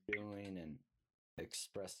what you're doing and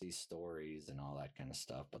express these stories and all that kind of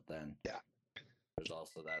stuff. But then there's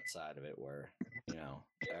also that side of it where,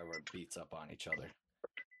 everyone beats up on each other.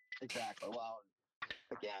 Exactly. Well,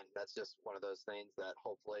 again, that's just one of those things that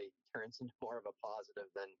hopefully turns into more of a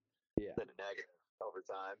positive than a negative over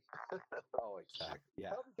time. Oh, exactly. Yeah.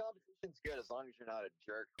 Healthy competition's good as long as you're not a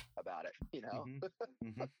jerk about it, Well,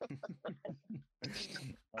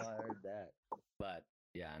 I heard that. But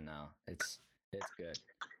yeah, no, it's good.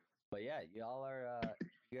 But yeah, y'all are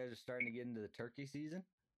You guys are starting to get into the turkey season?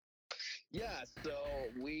 Yeah, so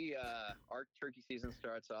we our turkey season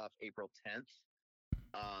starts off April 10th.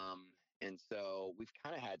 And so we've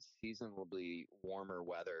kind of had seasonably warmer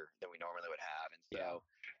weather than we normally would have. And so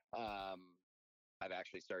I've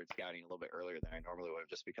actually started scouting a little bit earlier than I normally would have,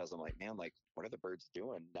 just because I'm like, man, like, what are the birds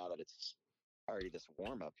doing now that it's already this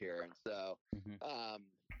warm up here? And so,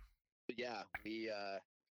 but yeah, we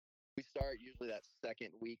start usually that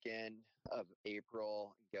second weekend of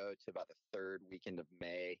April, go to about the third weekend of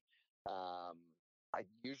May. I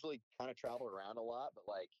usually kind of travel around a lot, but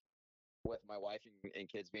like with my wife and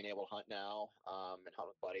kids being able to hunt now, and hunt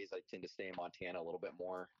with buddies, I tend to stay in Montana a little bit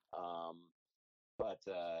more. But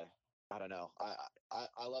I don't know.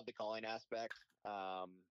 I love the calling aspect of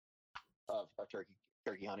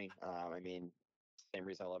turkey hunting. I mean, same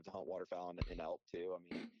reason I love to hunt waterfowl and elk too. I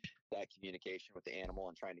mean, that communication with the animal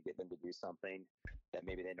and trying to get them to do something that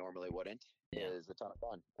maybe they normally wouldn't is a ton of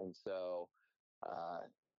fun. And so,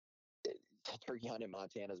 turkey hunting in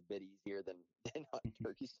Montana is a bit easier than hunting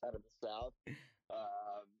turkeys out of the South,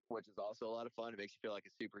 which is also a lot of fun. It makes you feel like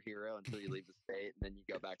a superhero until you leave the state, and then you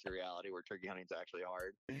go back to reality where turkey hunting is actually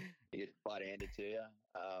hard. You get butt handed to you,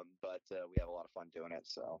 but we have a lot of fun doing it.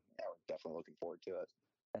 So yeah, we're definitely looking forward to it.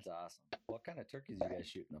 That's awesome. What kind of turkeys are you guys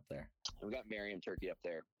shooting up there? We got Merriam turkey up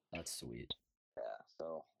there. That's sweet. Yeah,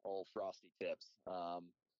 so old frosty tips. I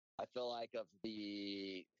feel like of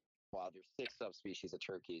the there's 6 subspecies of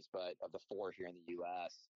turkeys, but of the 4 here in the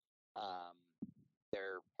U.S.,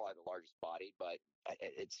 they're probably the largest bodied. But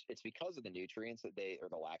it's because of the nutrients that or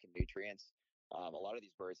the lack of nutrients. A lot of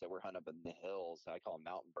these birds that we're hunting up in the hills, I call them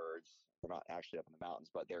mountain birds. They're not actually up in the mountains,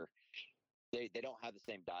 but they don't have the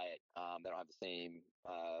same diet. They don't have the same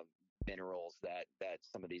minerals that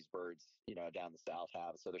some of these birds, down the south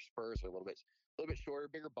have. So their spurs are a little bit shorter,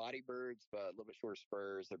 bigger body birds, but a little bit shorter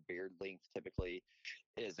spurs. Their beard length typically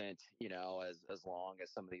isn't, as long as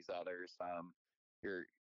some of these others. You're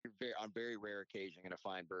on very rare occasion going to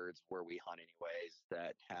find birds where we hunt anyways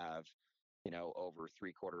that have, over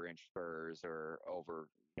 3/4 inch spurs, or over,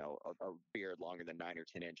 a beard longer than 9 or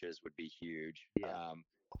 10 inches would be huge. Yeah.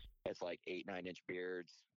 It's like 8-9 inch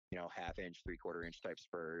beards, 1/2 inch, 3/4 inch type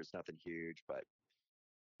spurs, nothing huge, but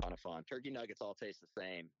ton of fun. Turkey nuggets all taste the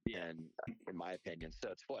same, in my opinion, so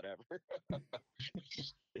it's whatever.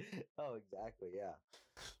 Oh, exactly. Yeah.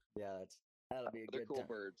 That'll be a They're good cool time.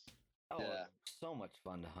 birds. Oh, Yeah. so much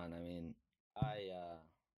fun to hunt. I mean, I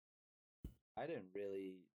didn't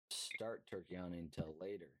really start turkey hunting until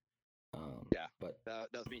later. But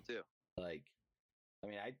that was me too. Like, I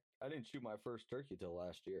mean, I didn't shoot my first turkey till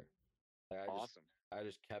last year. Awesome. I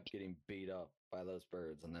just kept getting beat up by those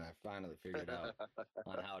birds, and then I finally figured out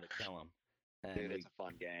on how to kill them. And dude, it's a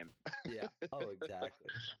fun game. Yeah. Oh, exactly.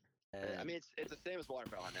 And I mean, it's the same as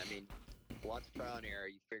waterfowl hunting. I mean, lots of trial and error.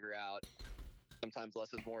 You figure out. Sometimes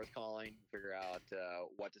less is more is calling. You figure out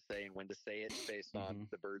what to say and when to say it based on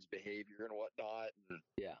the bird's behavior and whatnot. And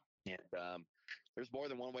there's more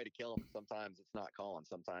than one way to kill them. Sometimes it's not calling.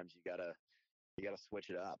 Sometimes you gotta switch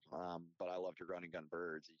it up. But I love to run and gun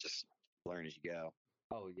birds. You just learn as you go.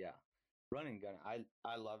 Oh yeah, running gun.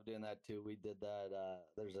 I love doing that too. We did that.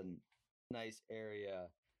 There's a nice area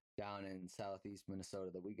down in southeast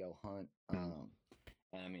Minnesota that we go hunt. And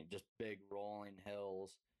I mean, just big rolling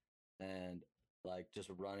hills, and like just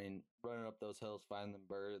running up those hills, finding them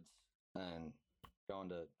birds, and going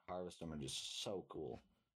to harvest them are just so cool.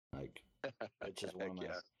 Like, it's just one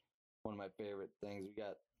of my favorite things. We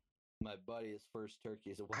got my buddy his first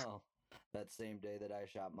turkey as well. That same day that I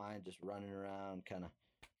shot mine, just running around, kind of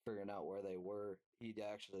figuring out where they were. He'd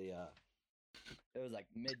actually, it was like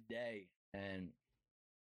midday, and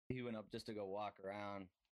he went up just to go walk around.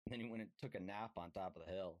 And then he went and took a nap on top of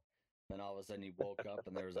the hill. Then all of a sudden he woke up,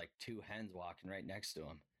 and there was like 2 hens walking right next to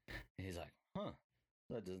him. And he's like, huh,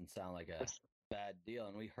 that doesn't sound like a bad deal.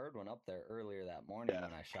 And we heard one up there earlier that morning when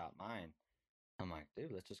I shot mine. I'm like,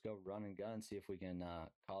 dude, let's just go run and gun, see if we can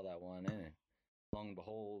call that one in. And long and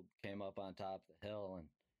behold, came up on top of the hill, and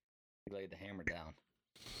he laid the hammer down.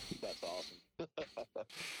 That's awesome.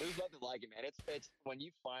 There's nothing like it, man. It's when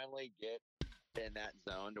you finally get in that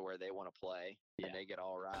zone to where they want to play, and they get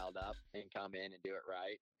all riled up and come in and do it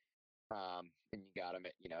right. And you got them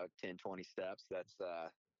at 10, 20 steps. That's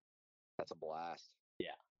a blast.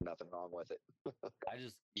 Yeah, nothing wrong with it.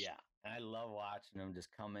 I love watching them just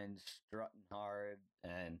come in strutting hard.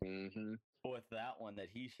 And with that one that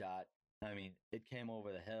he shot, I mean, it came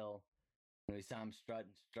over the hill, and we saw him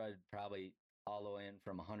strutted probably all the way in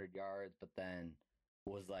from 100 yards, but then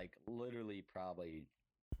was like literally probably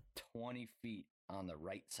 20 feet on the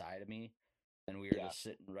right side of me, and we were just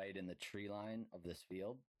sitting right in the tree line of this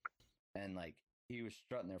field. And like he was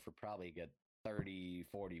strutting there for probably a good 30,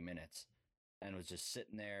 40 minutes and was just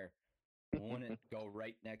sitting there, wouldn't go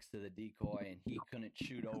right next to the decoy, and he couldn't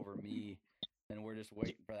shoot over me. And we're just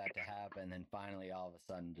waiting for that to happen. And then finally, all of a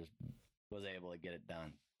sudden, just was able to get it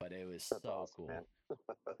done. But it was That's so awesome, cool. man.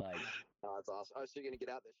 Like, Oh, that's awesome. Oh, so you're gonna get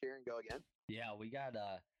out this year and go again? yeah, we got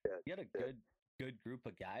a good group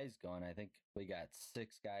of guys going. I think we got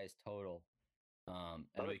 6 guys total. And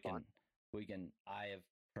That'll be fun. I have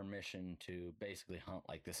permission to basically hunt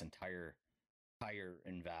like this entire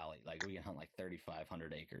in valley. Like we can hunt like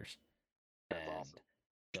 3,500 acres. That's And awesome.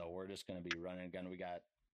 so we're just gonna be running a gun. We got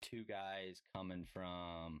 2 guys coming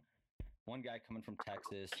from, one guy coming from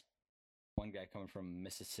Texas, one guy coming from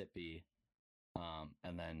Mississippi,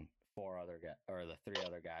 and then 4 other guys, or the 3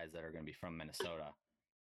 other guys that are gonna be from Minnesota.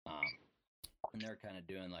 And they're kind of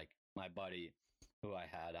doing like my buddy who I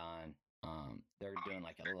had on. They're doing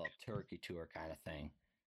like a little turkey tour kind of thing.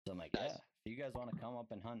 So I'm like, Nice. yeah, if you guys want to come up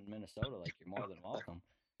and hunt in Minnesota, like you're more than welcome.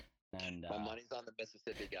 And My money's on the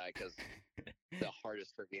Mississippi guy because the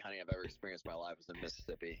hardest turkey hunting I've ever experienced in my life was in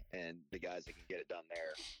Mississippi, and the guys that can get it done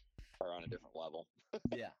there are on a different level.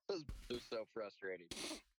 yeah, They're so frustrating.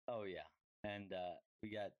 oh yeah, and we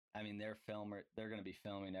got. I mean, they're going to be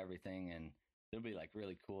filming everything, and it'll be like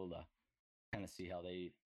really cool to kind of see how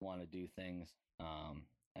they want to do things.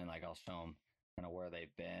 And like I'll show them kind of where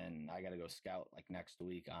they've been. I got to go scout like next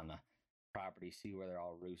week on the property, see where they're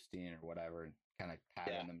all roosting or whatever, and kind of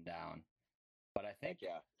pattern them down. But I think, do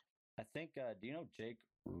you know Jake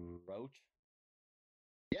Roach?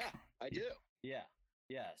 Yeah, I do. Yeah.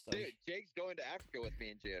 So Dude, Jake's going to Africa with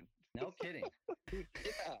me in June. no kidding.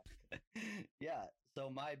 Yeah. Yeah. So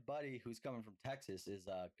my buddy who's coming from Texas is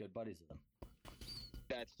good buddies with him.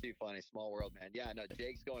 That's too funny. Small world, man. Yeah, no,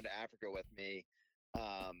 Jake's going to Africa with me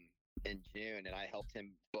in June, and I helped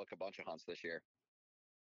him book a bunch of hunts this year.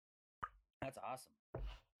 That's awesome.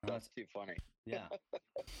 That's too funny. Yeah.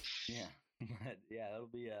 Yeah. But yeah,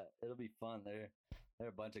 it'll be fun. They're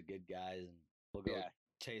a bunch of good guys, and we'll go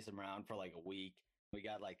chase them around for like a week. We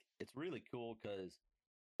got like, it's really cool because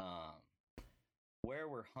where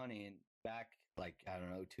we're hunting back, like, I don't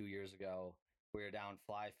know, 2 years ago, we were down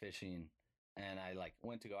fly fishing, and I like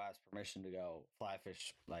went to go ask permission to go fly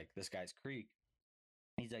fish like this guy's creek.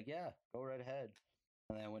 He's like, yeah, go right ahead.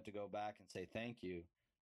 And then I went to go back and say thank you.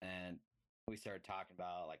 And we started talking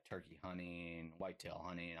about like turkey hunting, whitetail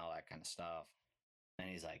hunting, all that kind of stuff. And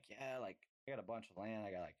he's like, yeah, like I got a bunch of land.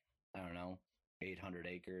 I got like, I don't know, 800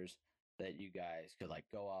 acres that you guys could like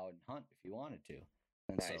go out and hunt if you wanted to.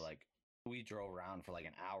 And Nice. so like we drove around for like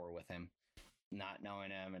an hour with him, not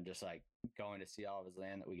knowing him, and just like going to see all of his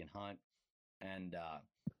land that we can hunt. And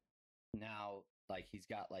now like he's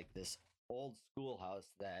got like this old schoolhouse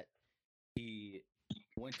that he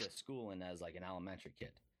went to school in as like an elementary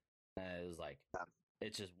kid. And it was like,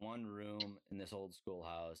 it's just one room in this old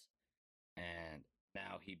schoolhouse, and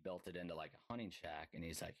now he built it into like a hunting shack. And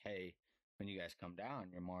he's like, hey, when you guys come down,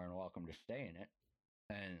 you're more than welcome to stay in it.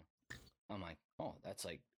 And I'm like, oh, that's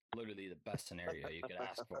like literally the best scenario you could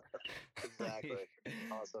ask for. Exactly.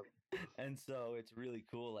 Awesome. And so it's really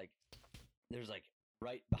cool. Like there's like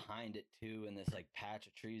right behind it too, in this like patch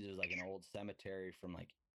of trees, there's like an old cemetery from like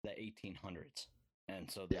the 1800s. And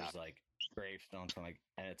so there's like gravestones from like,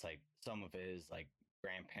 and it's like some of his like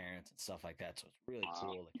grandparents and stuff like that. So it's really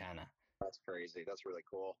cool to kind of. That's crazy. That's really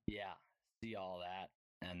cool. Yeah, see all that,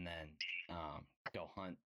 and then go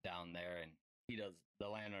hunt down there. And the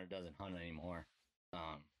landowner doesn't hunt anymore.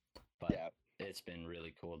 But it's been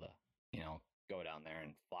really cool to go down there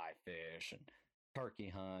and fly fish and turkey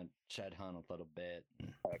hunt, shed hunt a little bit.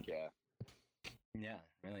 Heck yeah. Yeah,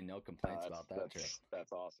 really no complaints about that trip.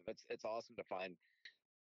 That's awesome. It's awesome to find.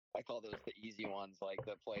 I call those the easy ones, like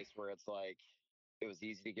the place where it's like it was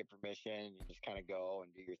easy to get permission. You just kind of go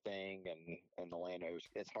and do your thing, and the landowners.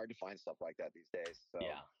 It's hard to find stuff like that these days. So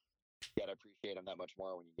yeah, you gotta appreciate them that much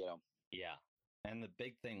more when you get them. Yeah, and the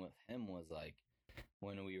big thing with him was like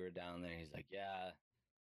when we were down there, he's like, yeah,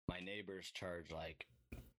 my neighbors charge like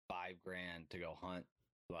 $5,000 to go hunt.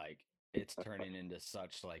 Like it's turning into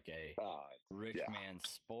such like a rich man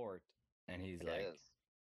sport. And he's like,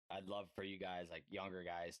 I'd love for you guys, like younger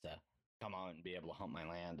guys, to come out and be able to hunt my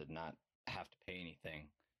land and not have to pay anything,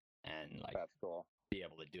 and like that's cool. Be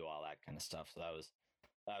able to do all that kind of stuff. So that was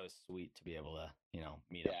sweet to be able to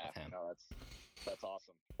meet up with him. No, that's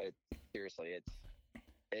awesome. Seriously,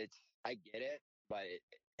 it's I get it, but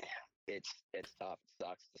it's tough. It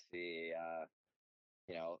sucks to see.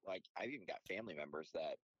 Like I've even got family members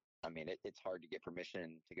that. I mean, it's hard to get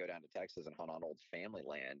permission to go down to Texas and hunt on old family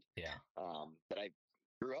land. Yeah. That I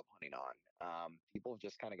grew up hunting on. People have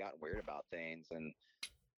just kind of gotten weird about things, and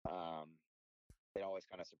it always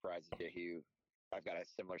kind of surprises you who. I've got a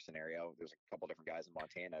similar scenario. There's a couple different guys in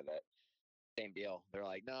Montana that same deal. They're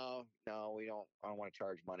like, no, we don't. I don't want to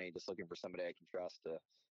charge money. Just looking for somebody I can trust that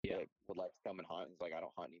would like to come and hunt. It's like I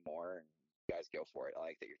don't hunt anymore, and you guys go for it. I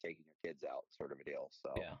like that you're taking your kids out, sort of a deal.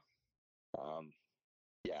 So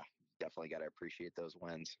yeah, definitely got to appreciate those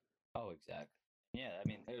wins. Oh, exactly. Yeah, I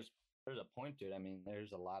mean, there's a point to it. I mean,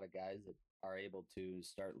 there's a lot of guys that are able to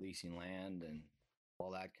start leasing land and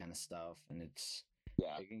all that kind of stuff, and it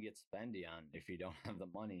can get spendy on if you don't have the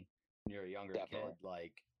money. When you're a younger kid,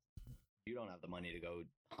 like you don't have the money to go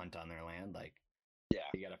hunt on their land. Like,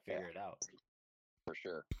 you got to figure it out. For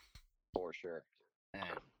sure. And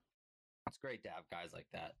it's great to have guys like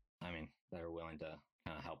that. I mean, that are willing to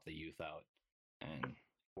kind of help the youth out. And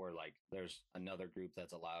we're like, there's another group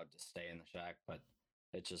that's allowed to stay in the shack, but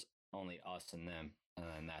it's just only us and them, and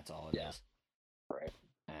then that's all it is. Right.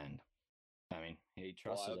 And I mean, he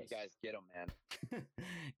trusts us. I hope you guys get them, man.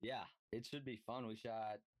 Yeah, it should be fun. We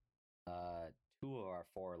shot 2 of our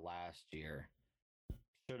 4 last year.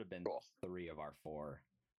 Should have been 3 of our 4,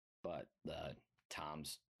 but the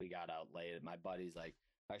toms, we got out late. My buddy's like,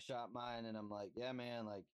 I shot mine, and I'm like, yeah, man.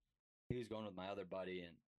 Like, he was going with my other buddy,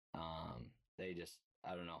 and they just,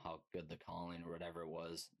 I don't know how good the calling or whatever it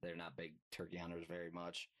was. They're not big turkey hunters very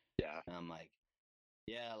much. Yeah. And I'm like,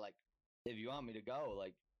 yeah, like, if you want me to go,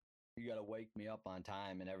 like, you got to wake me up on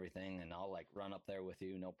time and everything, and I'll, like, run up there with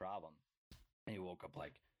you, no problem. And he woke up,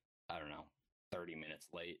 like, I don't know, 30 minutes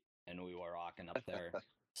late, and we were walking up there,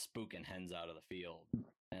 spooking hens out of the field.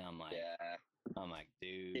 And I'm like,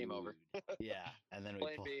 dude. Game over. Yeah. And then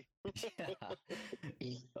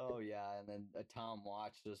Oh, yeah. And then Tom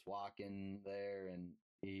watched us walking there, and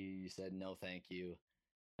he said, no, thank you.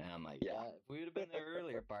 And I'm like, yeah, if we would have been there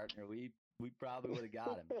earlier, partner, we probably would have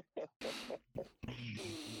got him.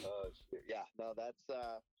 Oh, shit. Yeah. No, that's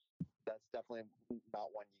definitely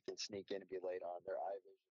not one you can sneak in and be late on. Their eye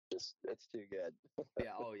vision, it's too good.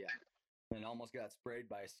 Yeah. Oh, yeah. And almost got sprayed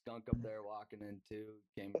by a skunk up there walking in too.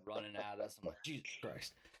 Came running at us. I'm like, Jesus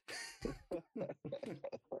Christ.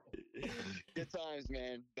 Good times,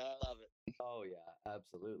 man. I love it. Oh yeah,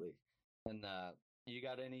 absolutely. And you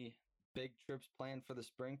got any big trips planned for the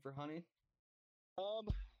spring for hunting?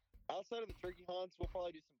 Outside of the turkey hunts, we'll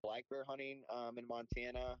probably do some black bear hunting in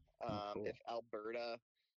Montana. Cool. If Alberta,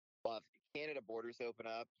 well, if Canada borders open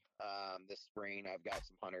up this spring, I've got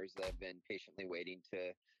some hunters that have been patiently waiting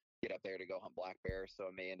to get up there to go hunt black bear, so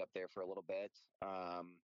I may end up there for a little bit.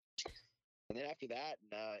 And then after that,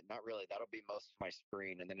 not really. That'll be most of my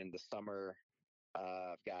spring. And then in the summer,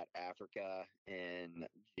 I've got Africa in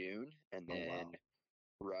June, and then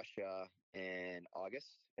Russia in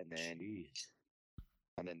August, and then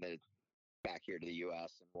the back here to the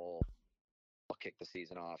U.S. and I'll kick the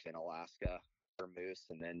season off in Alaska for moose,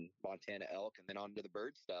 and then Montana elk, and then on to the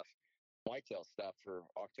bird stuff, whitetail stuff for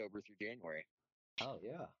October through January. Oh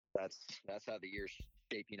yeah, that's how the year's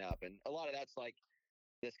shaping up, and a lot of that's like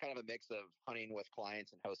this kind of a mix of hunting with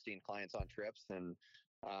clients and hosting clients on trips, and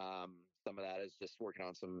some of that is just working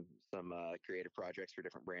on some creative projects for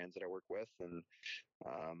different brands that I work with, and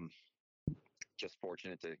just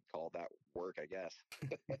fortunate to call that work, I guess.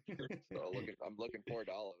 So I'm looking forward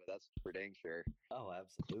to all of it. That's for dang sure. Oh,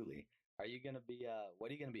 absolutely. Are you gonna be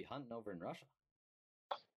what are you gonna be hunting over in Russia?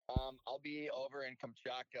 I'll be over in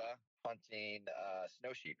Kamchatka hunting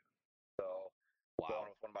snow sheep. So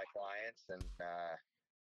going with one of my clients, and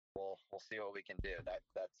we'll see what we can do.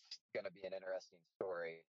 That's going to be an interesting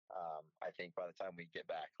story. I think by the time we get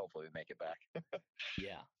back, hopefully we make it back.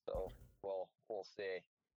 Yeah. So we'll see.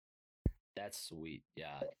 That's sweet.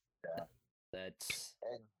 Yeah. That's.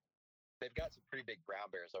 And they've got some pretty big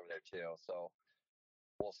brown bears over there too. So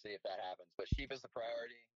we'll see if that happens. But sheep is the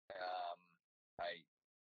priority. I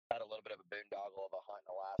had a little bit of a boondoggle of a hunt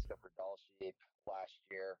in Alaska for Dall sheep last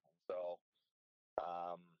year, so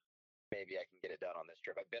maybe I can get it done on this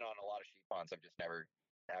trip. I've been on a lot of sheep hunts. I've just never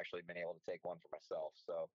actually been able to take one for myself.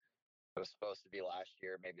 So it was supposed to be last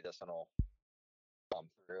year. Maybe this one will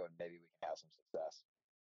come through, and maybe we can have some success.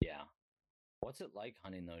 Yeah. What's it like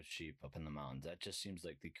hunting those sheep up in the mountains? That just seems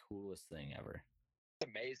like the coolest thing ever.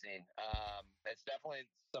 It's amazing. It's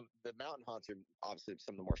definitely the mountain hunts are obviously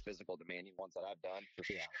some of the more physical demanding ones that I've done for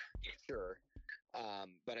sure.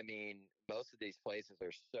 But I mean, most of these places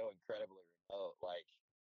are so incredibly remote. Like,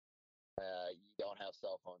 you don't have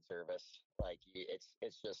cell phone service. Like,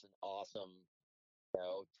 it's just an awesome,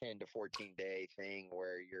 10 to 14 day thing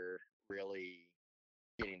where you're really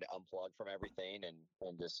getting to unplug from everything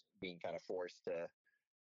and just being kind of forced to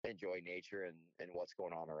enjoy nature and what's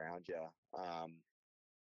going on around you.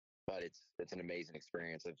 But it's an amazing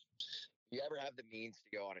experience. I've you ever have the means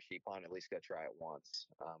to go on a sheep hunt, at least go try it once.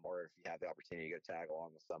 Or if you have the opportunity to go tag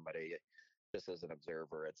along with somebody, just as an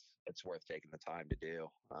observer, it's worth taking the time to do.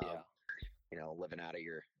 Living out of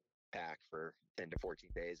your pack for 10 to 14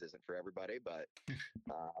 days isn't for everybody, but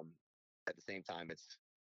at the same time, it's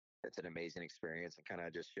an amazing experience and kind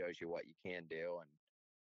of just shows you what you can do. And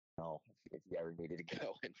if you ever needed to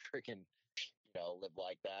go and freaking live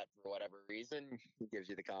like that for whatever reason, it gives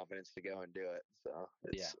you the confidence to go and do it. So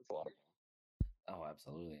it's a lot of fun. Oh,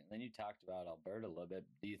 absolutely. And then you talked about Alberta a little bit.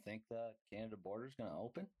 Do you think the Canada border is going to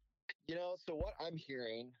open? So what I'm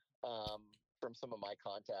hearing from some of my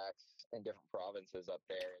contacts in different provinces up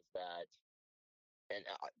there is that, and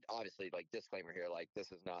obviously, like, disclaimer here, like,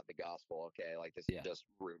 this is not the gospel, okay? Like, this is just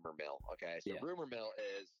rumor mill, okay? So rumor mill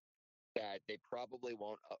is that they probably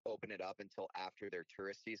won't open it up until after their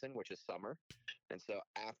tourist season, which is summer. And so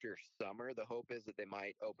after summer, the hope is that they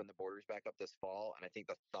might open the borders back up this fall. And I think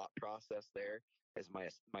the thought process there is my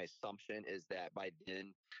assumption is that by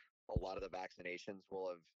then, a lot of the vaccinations will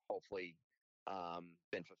have hopefully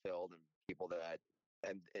been fulfilled, and people that,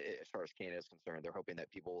 and as far as Canada is concerned, they're hoping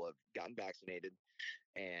that people will have gotten vaccinated,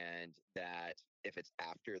 and that if it's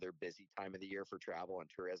after their busy time of the year for travel and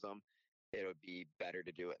tourism, it would be better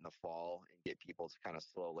to do it in the fall and get people to kind of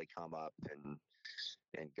slowly come up and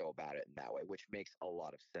go about it in that way, which makes a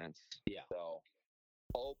lot of sense. Yeah. So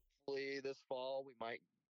hopefully this fall we might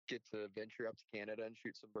get to venture up to Canada and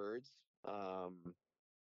shoot some birds.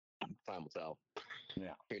 Time will tell.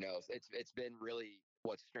 Yeah. Who knows? It's been really,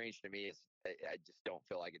 what's strange to me is I just don't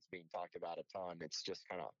feel like it's being talked about a ton. It's just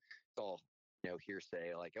kind of, it's all,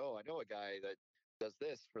 hearsay, like, oh, I know a guy that does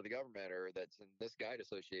this for the government, or that's in this guide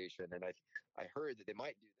association, and I heard that they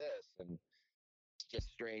might do this, and it's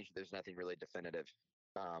just strange. There's nothing really definitive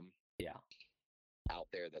out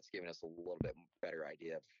there that's giving us a little bit better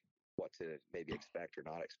idea of what to maybe expect or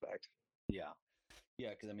not expect. Yeah,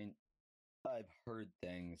 because I mean, I've heard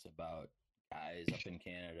things about guys up in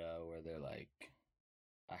Canada where they're like,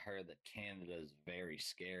 I heard that Canada is very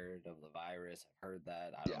scared of the virus. I've heard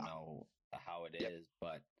that. I don't know how it is,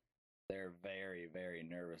 but they're very, very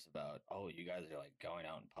nervous about, oh, you guys are like going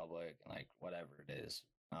out in public and like whatever it is.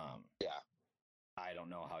 I don't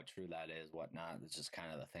know how true that is, whatnot. It's just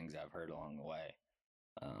kind of the things I've heard along the way.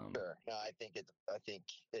 Sure. No, I think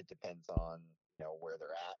it depends on where they're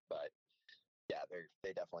at, but yeah,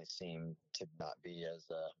 they definitely seem to not be as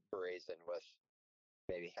brazen with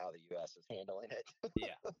maybe how the U.S. is handling it.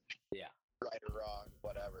 Yeah. Right or wrong,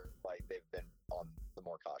 whatever. Like, they've been on the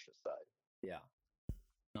more cautious side. Yeah.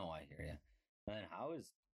 No, I hear you. And how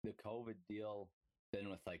has the COVID deal been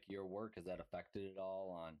with like your work? Has that affected it all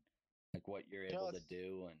on like what you're able to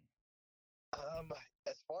do? And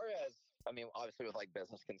as far as, I mean, obviously with like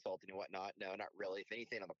business consulting and whatnot, no, not really. If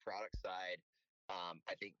anything, on the product side,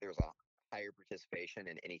 I think there's a higher participation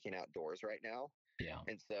in anything outdoors right now. Yeah.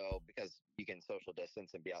 And so, because you can social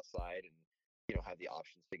distance and be outside and, have the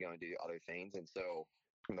options to go and do other things. And so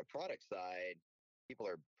from the product side, people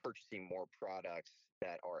are purchasing more products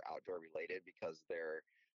that are outdoor related because their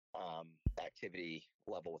activity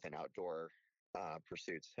level within outdoor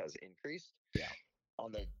pursuits has increased. Yeah.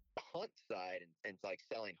 On the hunt side and like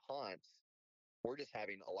selling hunts, we're just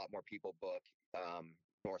having a lot more people book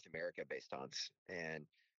North America based hunts. And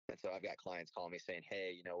so I've got clients calling me saying,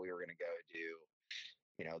 hey, we were going to go do,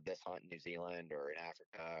 this hunt in New Zealand or in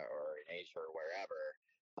Africa or in Asia or wherever.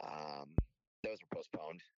 Those are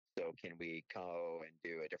postponed. So can we go and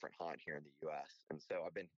do a different hunt here in the U.S.? And so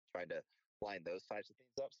I've been trying to line those types of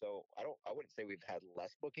things up. So I wouldn't say we've had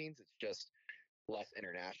less bookings. It's just less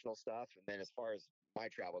international stuff. And then as far as my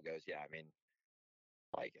travel goes, I mean,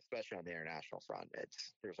 like, especially on the international front,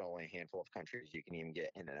 there's only a handful of countries you can even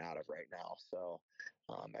get in and out of right now. So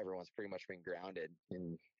everyone's pretty much been grounded,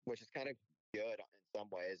 which is kind of good in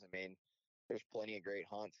some ways. I mean, there's plenty of great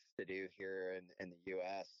hunts to do here in the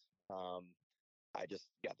U.S. I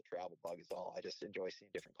just got the travel bug is all. I just enjoy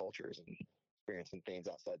seeing different cultures and experiencing things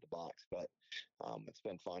outside the box. But it's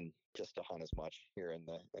been fun just to hunt as much here in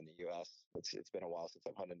the U.S. It's been a while since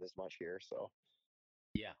I've hunted this much here, so.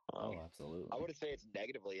 Yeah. Absolutely. I wouldn't say it's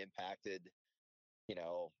negatively impacted,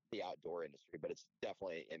 the outdoor industry, but it's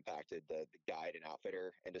definitely impacted the guide and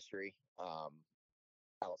outfitter industry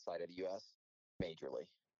outside of the U.S. majorly,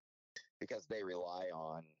 because they rely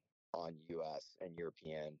on U.S. and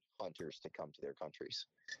European hunters to come to their countries.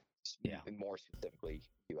 Yeah. And more specifically,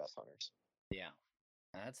 U.S. hunters. Yeah.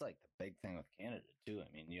 And that's like the big thing with Canada too.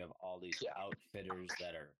 I mean, you have all these outfitters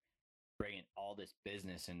that are bringing all this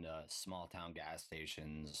business into small town gas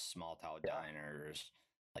stations, small town diners,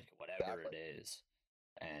 like whatever it is.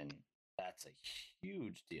 And that's a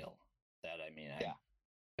huge deal that, I mean, I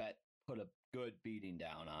bet put a good beating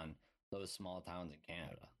down on those small towns in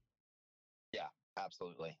Canada. Yeah,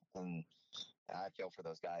 absolutely. And I feel for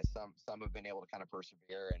those guys. Some have been able to kind of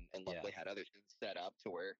persevere and luckily had other things set up to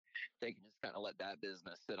where they can just kind of let that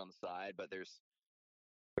business sit on the side. But there's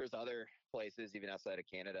other places even outside of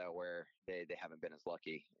Canada where they haven't been as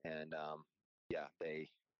lucky, and they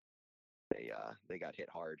got hit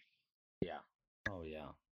hard. Yeah. Oh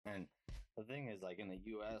yeah. And the thing is, like in the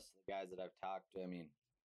U.S., the guys that I've talked to, I mean,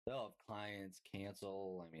 they'll have clients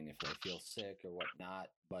cancel. I mean, if they feel sick or whatnot,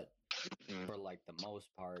 but for like the most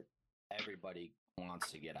part, everybody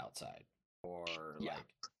wants to get outside, or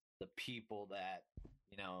like the people that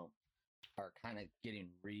are kind of getting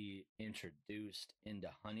reintroduced into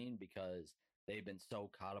hunting because they've been so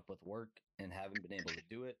caught up with work and haven't been able to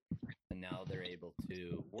do it, and now they're able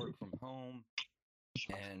to work from home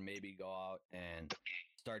and maybe go out and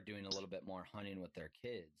start doing a little bit more hunting with their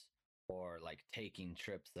kids, or like taking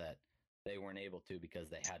trips that they weren't able to because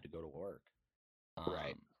they had to go to work.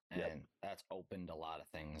 Right. And that's opened a lot of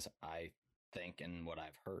things, I think, and what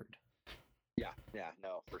I've heard. Yeah,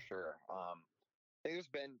 no, for sure. I think there's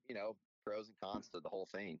been, pros and cons to the whole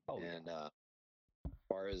thing. As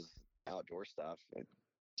far as outdoor stuff,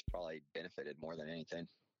 it's probably benefited more than anything.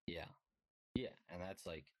 Yeah. And that's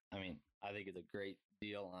like, I mean, I think it's a great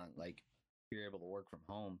deal on like you're able to work from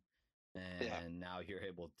home, and now you're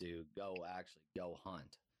able to actually go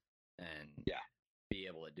hunt and be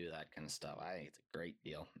able to do that kind of stuff. I think it's a great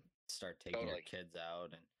deal. Start taking your kids out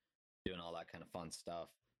and doing all that kind of fun stuff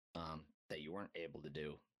that you weren't able to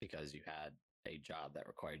do because you had a job that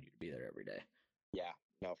required you to be there every day. Yeah,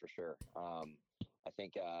 no, for sure. I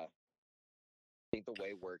think the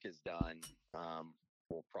way work is done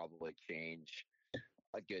will probably change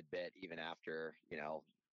a good bit even after the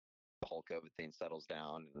whole COVID thing settles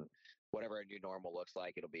down, and whatever a new normal looks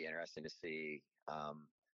like. It'll be interesting to see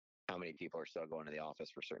how many people are still going to the office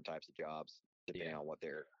for certain types of jobs, depending on what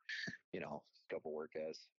their scope of work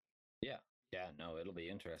is. No, it'll be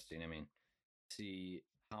interesting. I mean, see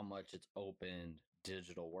how much it's opened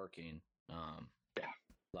digital working.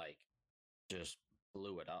 Like just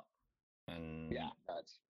blew it up. And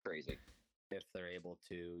that's crazy. If they're able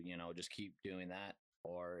to, just keep doing that,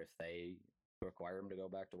 or if they require them to go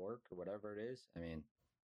back to work or whatever it is, I mean,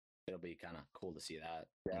 it'll be kind of cool to see that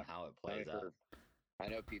and how it plays out. I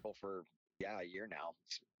know people for a year now.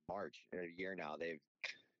 It's March, a year now. They've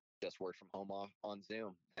just worked from home on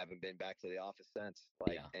Zoom. Haven't been back to the office since.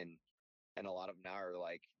 And a lot of them now are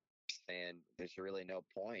like saying there's really no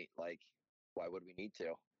point. Like, why would we need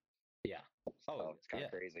to? Yeah. So it's kind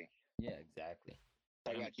of crazy. Yeah, exactly.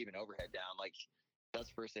 Talking about keeping overhead down. Like, that's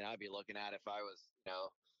the first thing I'd be looking at if I was,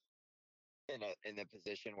 in a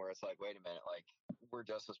position where it's like, wait a minute, like we're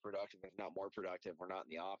just as productive, if not more productive. We're not in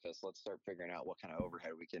the office. Let's start figuring out what kind of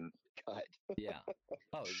overhead we can cut.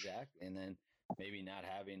 Exactly. And then maybe not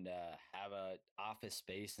having to have a office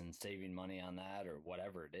space and saving money on that or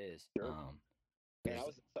whatever it is. Sure. And I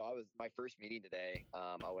was my first meeting today.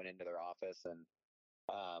 I went into their office and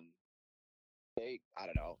I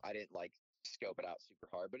don't know, I didn't like scope it out super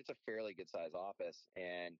hard, but it's a fairly good size office,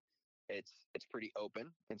 and it's pretty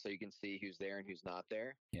open, and so you can see who's there and who's not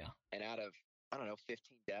there. Yeah. And out of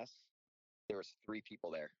 15 desks, there was 3 people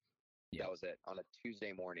there. That was it on a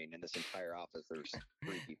Tuesday morning in this entire office. There's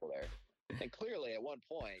 3 people there, and clearly at one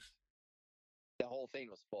point the whole thing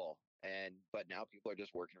was full. But now people are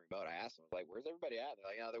just working remote. I asked them, like, "Where's everybody at?" They're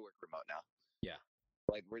like, "Yeah, they're working remote now." Yeah.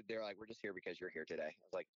 Like they're like, "We're just here because you're here today." I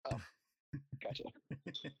was like, "Oh, gotcha."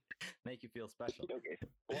 Make you feel special. Okay.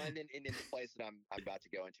 Well, and in the place that I'm about to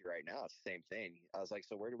go into right now, it's the same thing. I was like,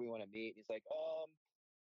 "So where do we want to meet?" And he's like,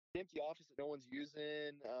 empty office that no one's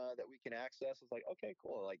using that we can access." I was like, "Okay,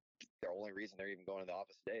 cool." Like the only reason they're even going to the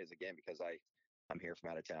office today is again because I'm here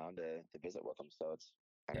from out of town to visit with them. So it's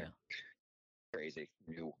kind of crazy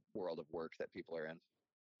new world of work that people are in.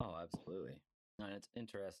 Oh, absolutely. And it's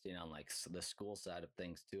interesting on like the school side of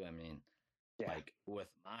things too. I mean, like with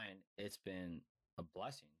mine, it's been a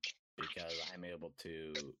blessing because I'm able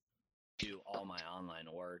to do all my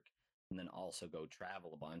online work and then also go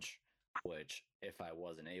travel a bunch, which if I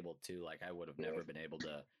wasn't able to, like I would have never been able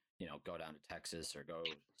to, go down to Texas or go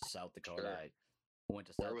South Dakota. Sure. I went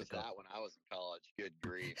to South Where was Dakota. that when I was in college? Good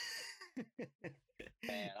grief.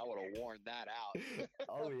 Man, I would have worn that out.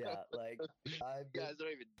 Oh yeah, like you guys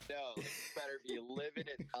don't even know. You better be living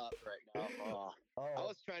it up right now. I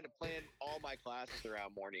was trying to plan all my classes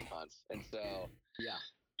around morning hunts, and so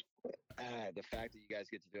the fact that you guys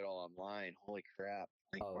get to do it all online, holy crap!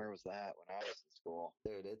 Like, where was that when I was in school?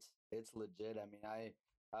 Dude, it's legit. I mean,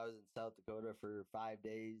 I was in South Dakota for 5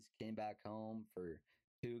 days, came back home for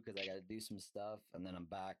 2 because I got to do some stuff, and then I'm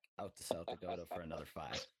back out to South Dakota for another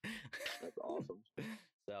 5. That's awesome.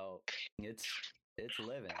 So it's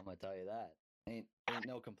living. I'm gonna tell you that. Ain't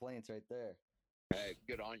no complaints right there. Hey,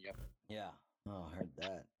 good on you. Yeah. Oh, I heard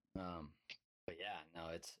that. But yeah, no,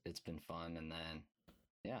 it's been fun, and then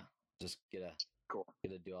yeah, just get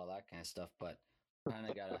to do all that kind of stuff. But kind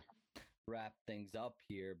of gotta wrap things up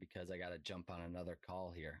here because I gotta jump on another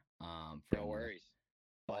call here. No worries.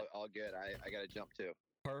 All good. I got to jump too.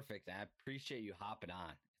 Perfect. I appreciate you hopping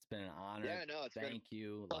on. It's been an honor. Yeah, no, it's Thank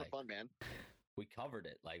you. been fun, man. We covered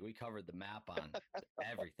it. Like we covered the map on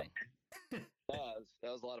everything. That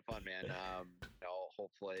was a lot of fun, man.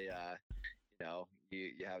 Hopefully,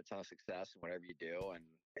 you have a ton of success in whatever you do, and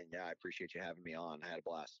yeah, I appreciate you having me on. I had a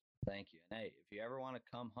blast. Thank you. And hey, if you ever want to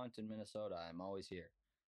come hunt in Minnesota, I'm always here.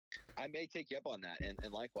 I may take you up on that, and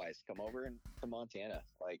likewise, come over to Montana.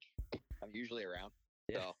 Like, I'm usually around.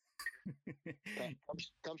 Yeah. So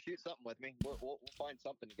come shoot something with me. We'll find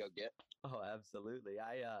something to go get. Oh, absolutely.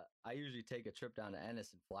 I usually take a trip down to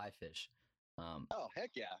Ennis and fly fish. Oh,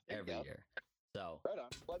 heck yeah. Every year. So right on.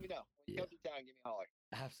 Let me know. When you come to town, give me a holler.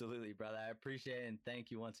 Absolutely, brother. I appreciate it, and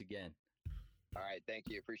thank you once again. All right. Thank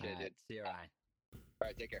you. Appreciate it. See you, Ryan. All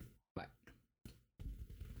right. Take care. Bye.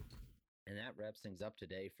 And that wraps things up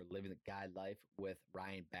today for Living the Guide Life with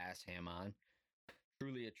Ryan Bassham on.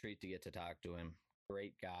 Truly a treat to get to talk to him.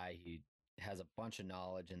 Great guy. He has a bunch of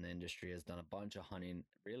knowledge in the industry, has done a bunch of hunting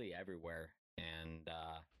really everywhere, and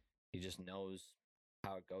he just knows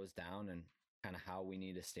how it goes down and kind of how we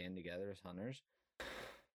need to stand together as hunters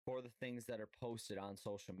for the things that are posted on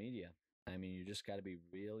social media. I mean, you just got to be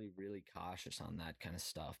really, really cautious on that kind of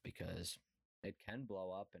stuff because it can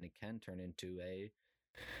blow up and it can turn into a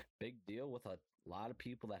big deal with a lot of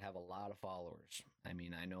people that have a lot of followers. I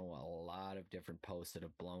mean, I know a lot of different posts that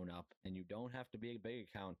have blown up, and you don't have to be a big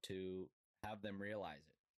account to have them realize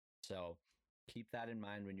it. So keep that in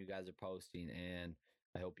mind when you guys are posting, and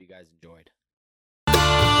I hope you guys enjoyed.